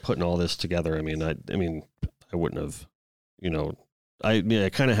John for putting all this together. I mean, I wouldn't have, I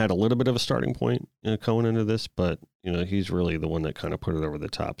kind of had a little bit of a starting point going into this, but he's really the one that kind of put it over the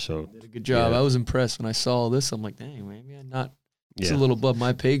top. So did a good job. I was impressed when I saw this. I'm like, dang, maybe I'm not. It's a little above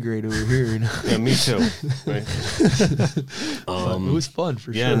my pay grade over here. Yeah, me too. Right? It was fun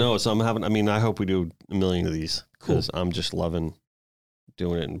for sure. Yeah, no. So I hope we do a million of these because I'm just loving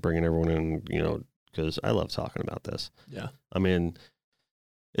doing it and bringing everyone in. Because I love talking about this. Yeah. I mean,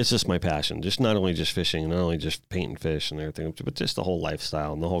 it's just my passion. Just not only just fishing, not only just painting fish and everything, but just the whole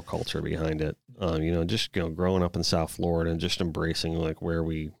lifestyle and the whole culture behind it. Growing up in South Florida and just embracing like where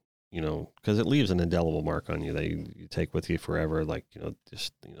we, because it leaves an indelible mark on you that you take with you forever. Like,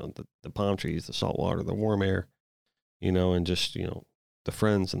 the palm trees, the salt water, the warm air, and just, the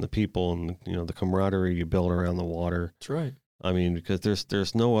friends and the people and, the camaraderie you build around the water. That's right. I mean, because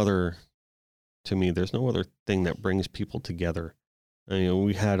there's no other, to me, there's no other thing that brings people together.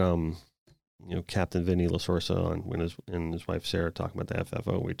 We had, Captain Vinny Lasorsa on when his wife Sarah talking about the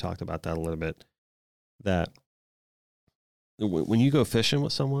FFO. We talked about that a little bit. That when you go fishing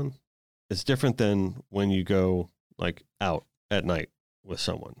with someone, it's different than when you go like out at night with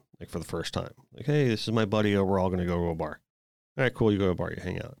someone, like for the first time. Like, hey, this is my buddy. We're all going to go to a bar. All right, cool. You go to a bar, you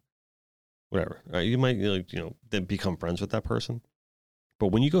hang out, whatever. All right, you might, then become friends with that person. But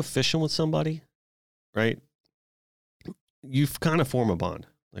when you go fishing with somebody, right? You kind of form a bond.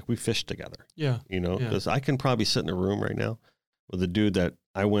 Like we fished together. Yeah. Because I can probably sit in a room right now with a dude that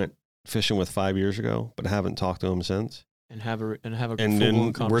I went fishing with 5 years ago, but haven't talked to him since. And have a and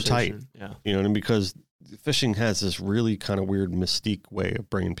full-blown conversation. We're tight. Yeah. And because fishing has this really kind of weird mystique way of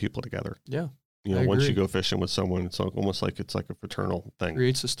bringing people together. Yeah. Once you go fishing with someone, it's almost like it's like a fraternal thing.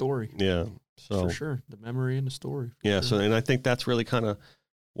 Creates a story. Yeah. So for sure. The memory and the story. Yeah. Sure. So, and I think that's really kind of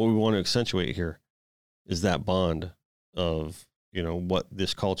what we want to accentuate here is that bond of, what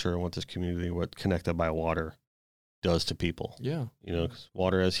this culture and what this community, what Connected by Water does to people. Yeah. 'Cause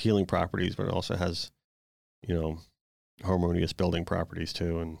water has healing properties, but it also has, harmonious building properties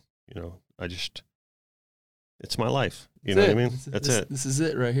too. And, it's my life. You know what I mean? That's it. This is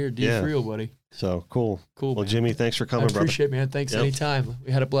it right here. Deep real, buddy. So cool. Cool. Well, man. Jimmy, thanks for coming, brother. I appreciate it, man. Thanks anytime.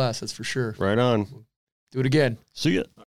 We had a blast. That's for sure. Right on. Do it again. See ya.